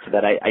how to answer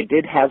that. I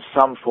did have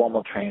some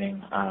formal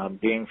training.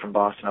 Being from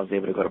Boston, I was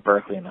able to go to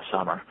Berkeley in the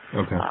summer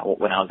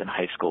when I was in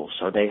high school.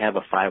 So they have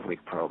a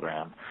 5-week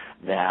program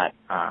that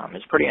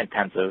is pretty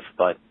intensive,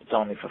 but it's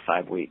only for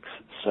 5 weeks.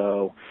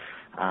 So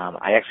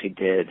I actually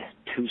did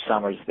 2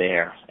 summers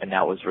there, and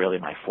that was really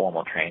my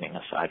formal training,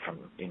 aside from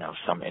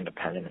some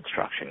independent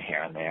instruction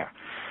here and there.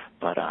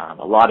 But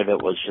a lot of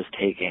it was just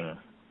taking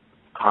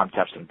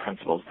concepts and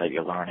principles that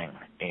you're learning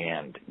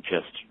and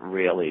just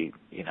really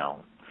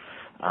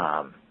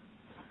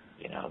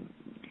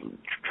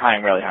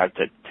trying really hard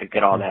to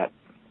get all that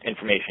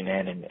information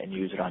in and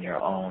use it on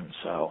your own.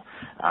 So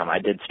I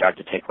did start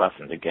to take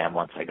lessons again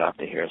once I got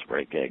the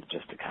Harrisburg gig,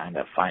 just to kind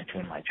of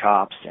fine-tune my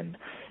chops and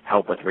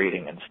help with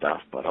reading and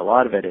stuff. But a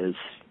lot of it is,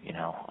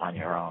 on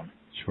your own.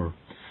 Sure.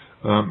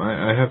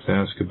 I have to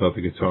ask about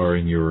the guitar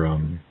in your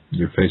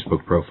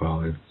Facebook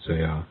profile.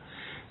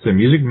 It's a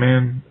Music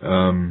Man.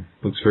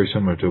 Looks very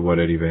similar to what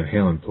Eddie Van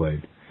Halen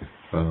played.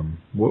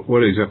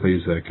 What exactly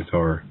is that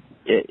guitar?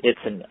 It's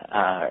an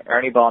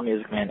Ernie Ball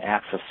Music Man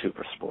Access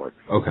Super Sport.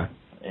 Okay.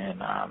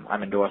 And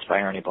I'm endorsed by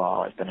Ernie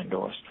Ball. I've been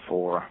endorsed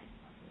for,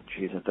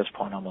 at this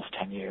point, almost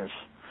 10 years.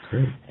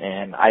 Great.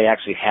 And I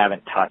actually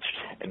haven't touched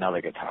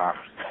another guitar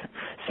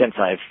since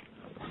I've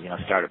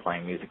started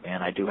playing Music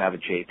Man. I do have a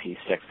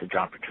JP6, the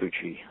John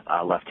Petrucci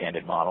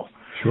left-handed model.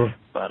 Sure.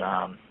 But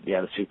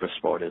the Super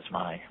Sport is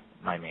my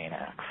main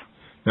axe.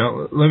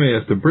 Now, let me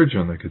ask, the bridge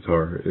on the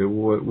guitar.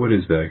 What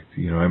is that?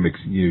 I'm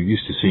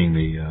used to seeing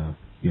the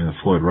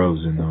Floyd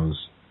Rose in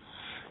those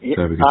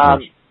type of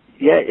guitars.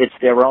 It's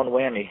their own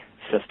whammy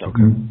system.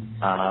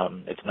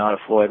 Okay. It's not a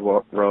Floyd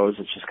Rose.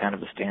 It's just kind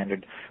of a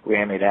standard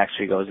whammy. It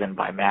actually goes in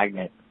by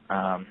magnet.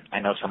 I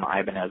know some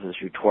Ibanez's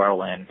you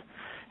twirl in,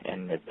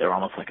 and they're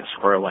almost like a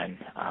squirrel in.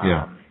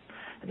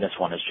 And this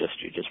one is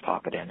you just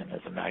pop it in, and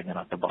there's a magnet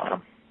at the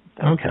bottom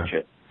that'll catch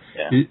it.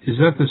 Yeah. Is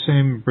that the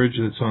same bridge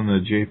that's on the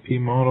JP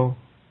model?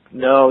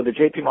 No, the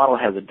JP model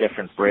has a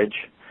different bridge.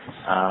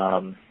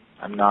 I'm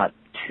not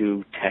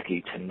too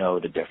techie to know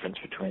the difference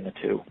between the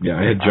two. Yeah,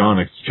 I had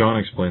John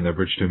explain that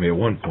bridge to me at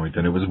one point,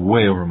 and it was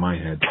way over my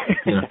head.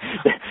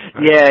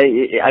 Yeah,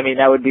 I mean,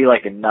 that would be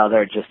like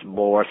another just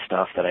more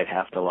stuff that I'd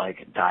have to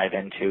dive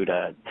into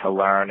to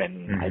learn,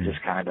 and I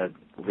just kind of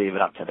leave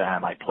it up to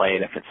them. I play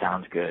it if it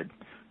sounds good,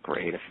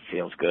 great. If it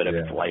feels good, if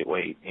it's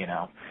lightweight,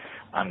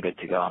 I'm good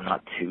to go. I'm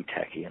not too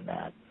techie in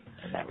that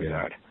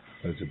regard.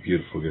 That's a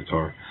beautiful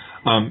guitar.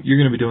 You're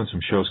going to be doing some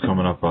shows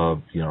coming up,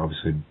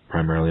 obviously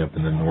primarily up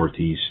in the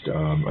Northeast.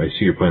 I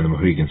see you're playing the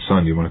Mohegan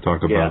Sun. Do you want to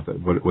talk about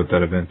what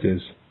that event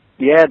is?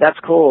 Yeah, that's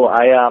cool.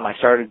 I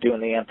started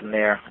doing the anthem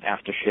there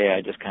after Shea.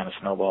 I just kind of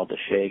snowballed the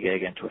Shea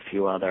gig into a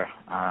few other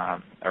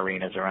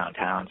arenas around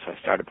town. So I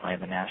started playing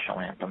the national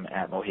anthem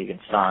at Mohegan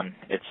Sun.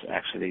 It's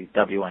actually the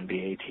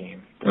WNBA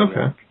team,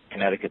 the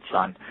Connecticut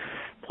Sun,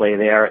 play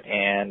there.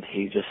 And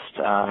he just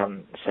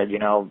said,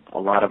 a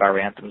lot of our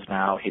anthems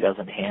now he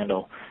doesn't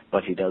handle,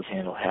 but he does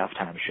handle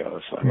halftime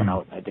shows. So I went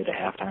out and I did a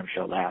halftime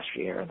show last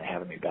year, and they're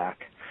having me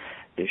back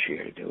this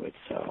year to do it.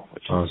 So,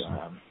 which is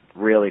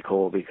really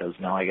cool, because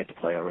now I get to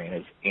play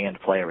arenas and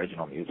play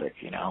original music,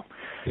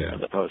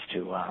 as opposed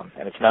to,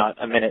 and it's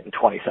not a minute and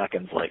 20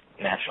 seconds like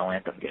national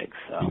anthem gigs.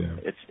 So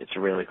it's a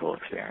really cool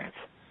experience.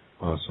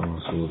 Awesome.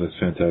 Well, that's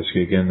fantastic.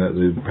 Again,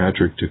 that's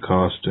Patrick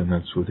DeCoste, and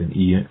that's with an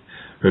E,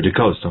 or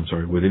DeCoste, I'm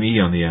sorry, with an E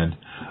on the end,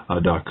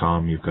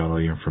 .com. You've got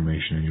all your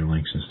information and your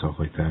links and stuff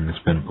like that, and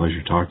it's been a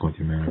pleasure talking with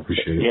you, man. I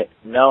appreciate it. Yeah,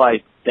 no, I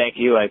thank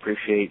you. I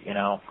appreciate,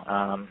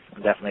 I'm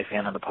definitely a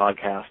fan of the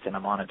podcast, and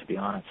I'm honored to be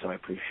on it, so I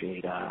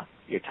appreciate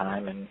your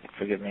time and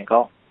for giving me a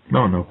call.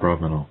 No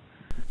problem at all.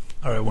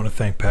 All right, I want to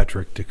thank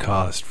Patrick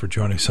DeCoste for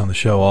joining us on the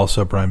show.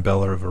 Also, Brian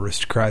Beller of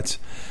Aristocrats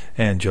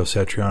and Joe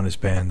Satriani's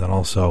band, and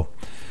also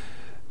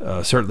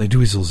certainly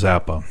Dweezil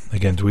Zappa.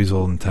 Again,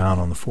 Dweezil in town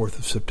on the 4th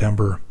of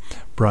September,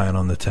 Brian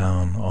on the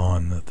town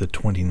on the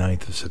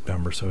 29th of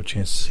September, so a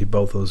chance to see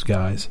both those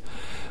guys.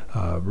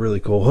 Really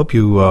cool. Hope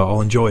you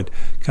all enjoyed.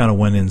 Kind of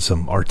went in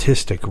some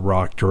artistic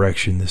rock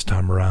direction this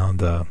time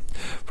around.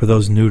 For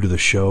those new to the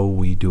show,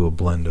 we do a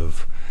blend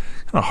of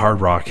of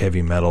hard rock,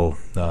 heavy metal,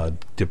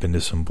 dip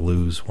into some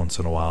blues once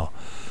in a while.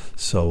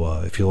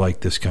 So if you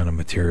like this kind of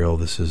material,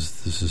 this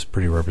is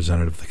pretty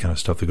representative of the kind of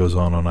stuff that goes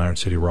on Iron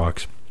City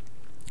Rocks.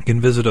 You can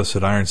visit us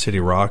at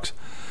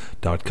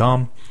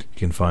IronCityRocks.com. You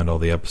can find all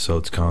the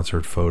episodes,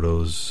 concert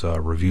photos,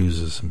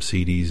 reviews of some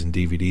CDs and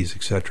DVDs,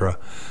 etc.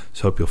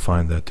 So hope you'll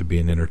find that to be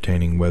an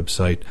entertaining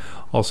website.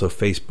 Also,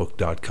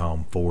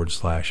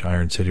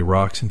 Facebook.com/Iron City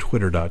Rocks and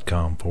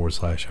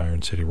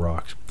Twitter.com/Iron City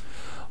Rocks.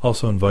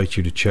 Also invite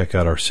you to check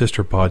out our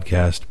sister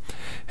podcast,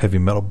 Heavy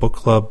Metal Book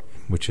Club,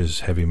 which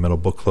is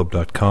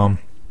HeavyMetalBookClub.com.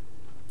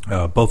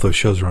 Both those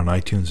shows are on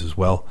iTunes as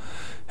well.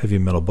 Heavy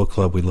Metal Book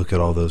Club, we look at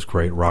all those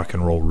great rock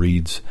and roll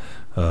reads.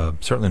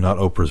 Certainly not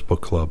Oprah's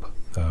book club.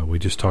 We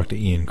just talked to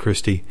Ian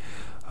Christie,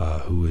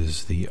 who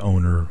is the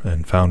owner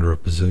and founder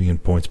of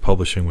Bazillion Points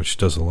Publishing, which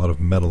does a lot of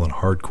metal and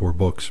hardcore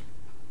books.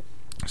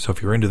 So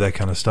if you're into that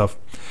kind of stuff,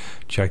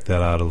 check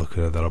that out. I'll look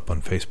at that up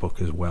on Facebook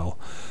as well.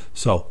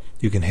 So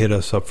you can hit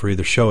us up for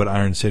either show at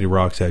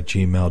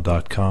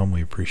IronCityRocks@gmail.com.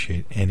 We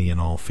appreciate any and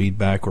all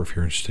feedback, or if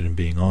you're interested in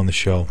being on the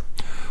show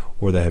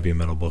or the Heavy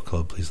Metal Book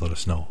Club, please let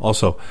us know.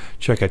 Also,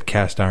 check out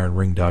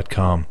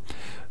CastIronRing.com,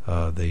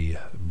 the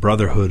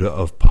brotherhood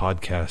of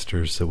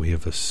podcasters that we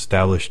have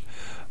established.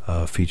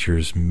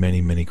 Features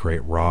many, many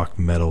great rock,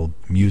 metal,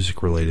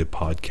 music-related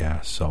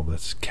podcasts. So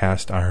that's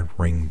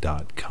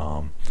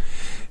CastIronRing.com.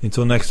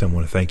 Until next time, I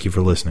want to thank you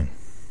for listening.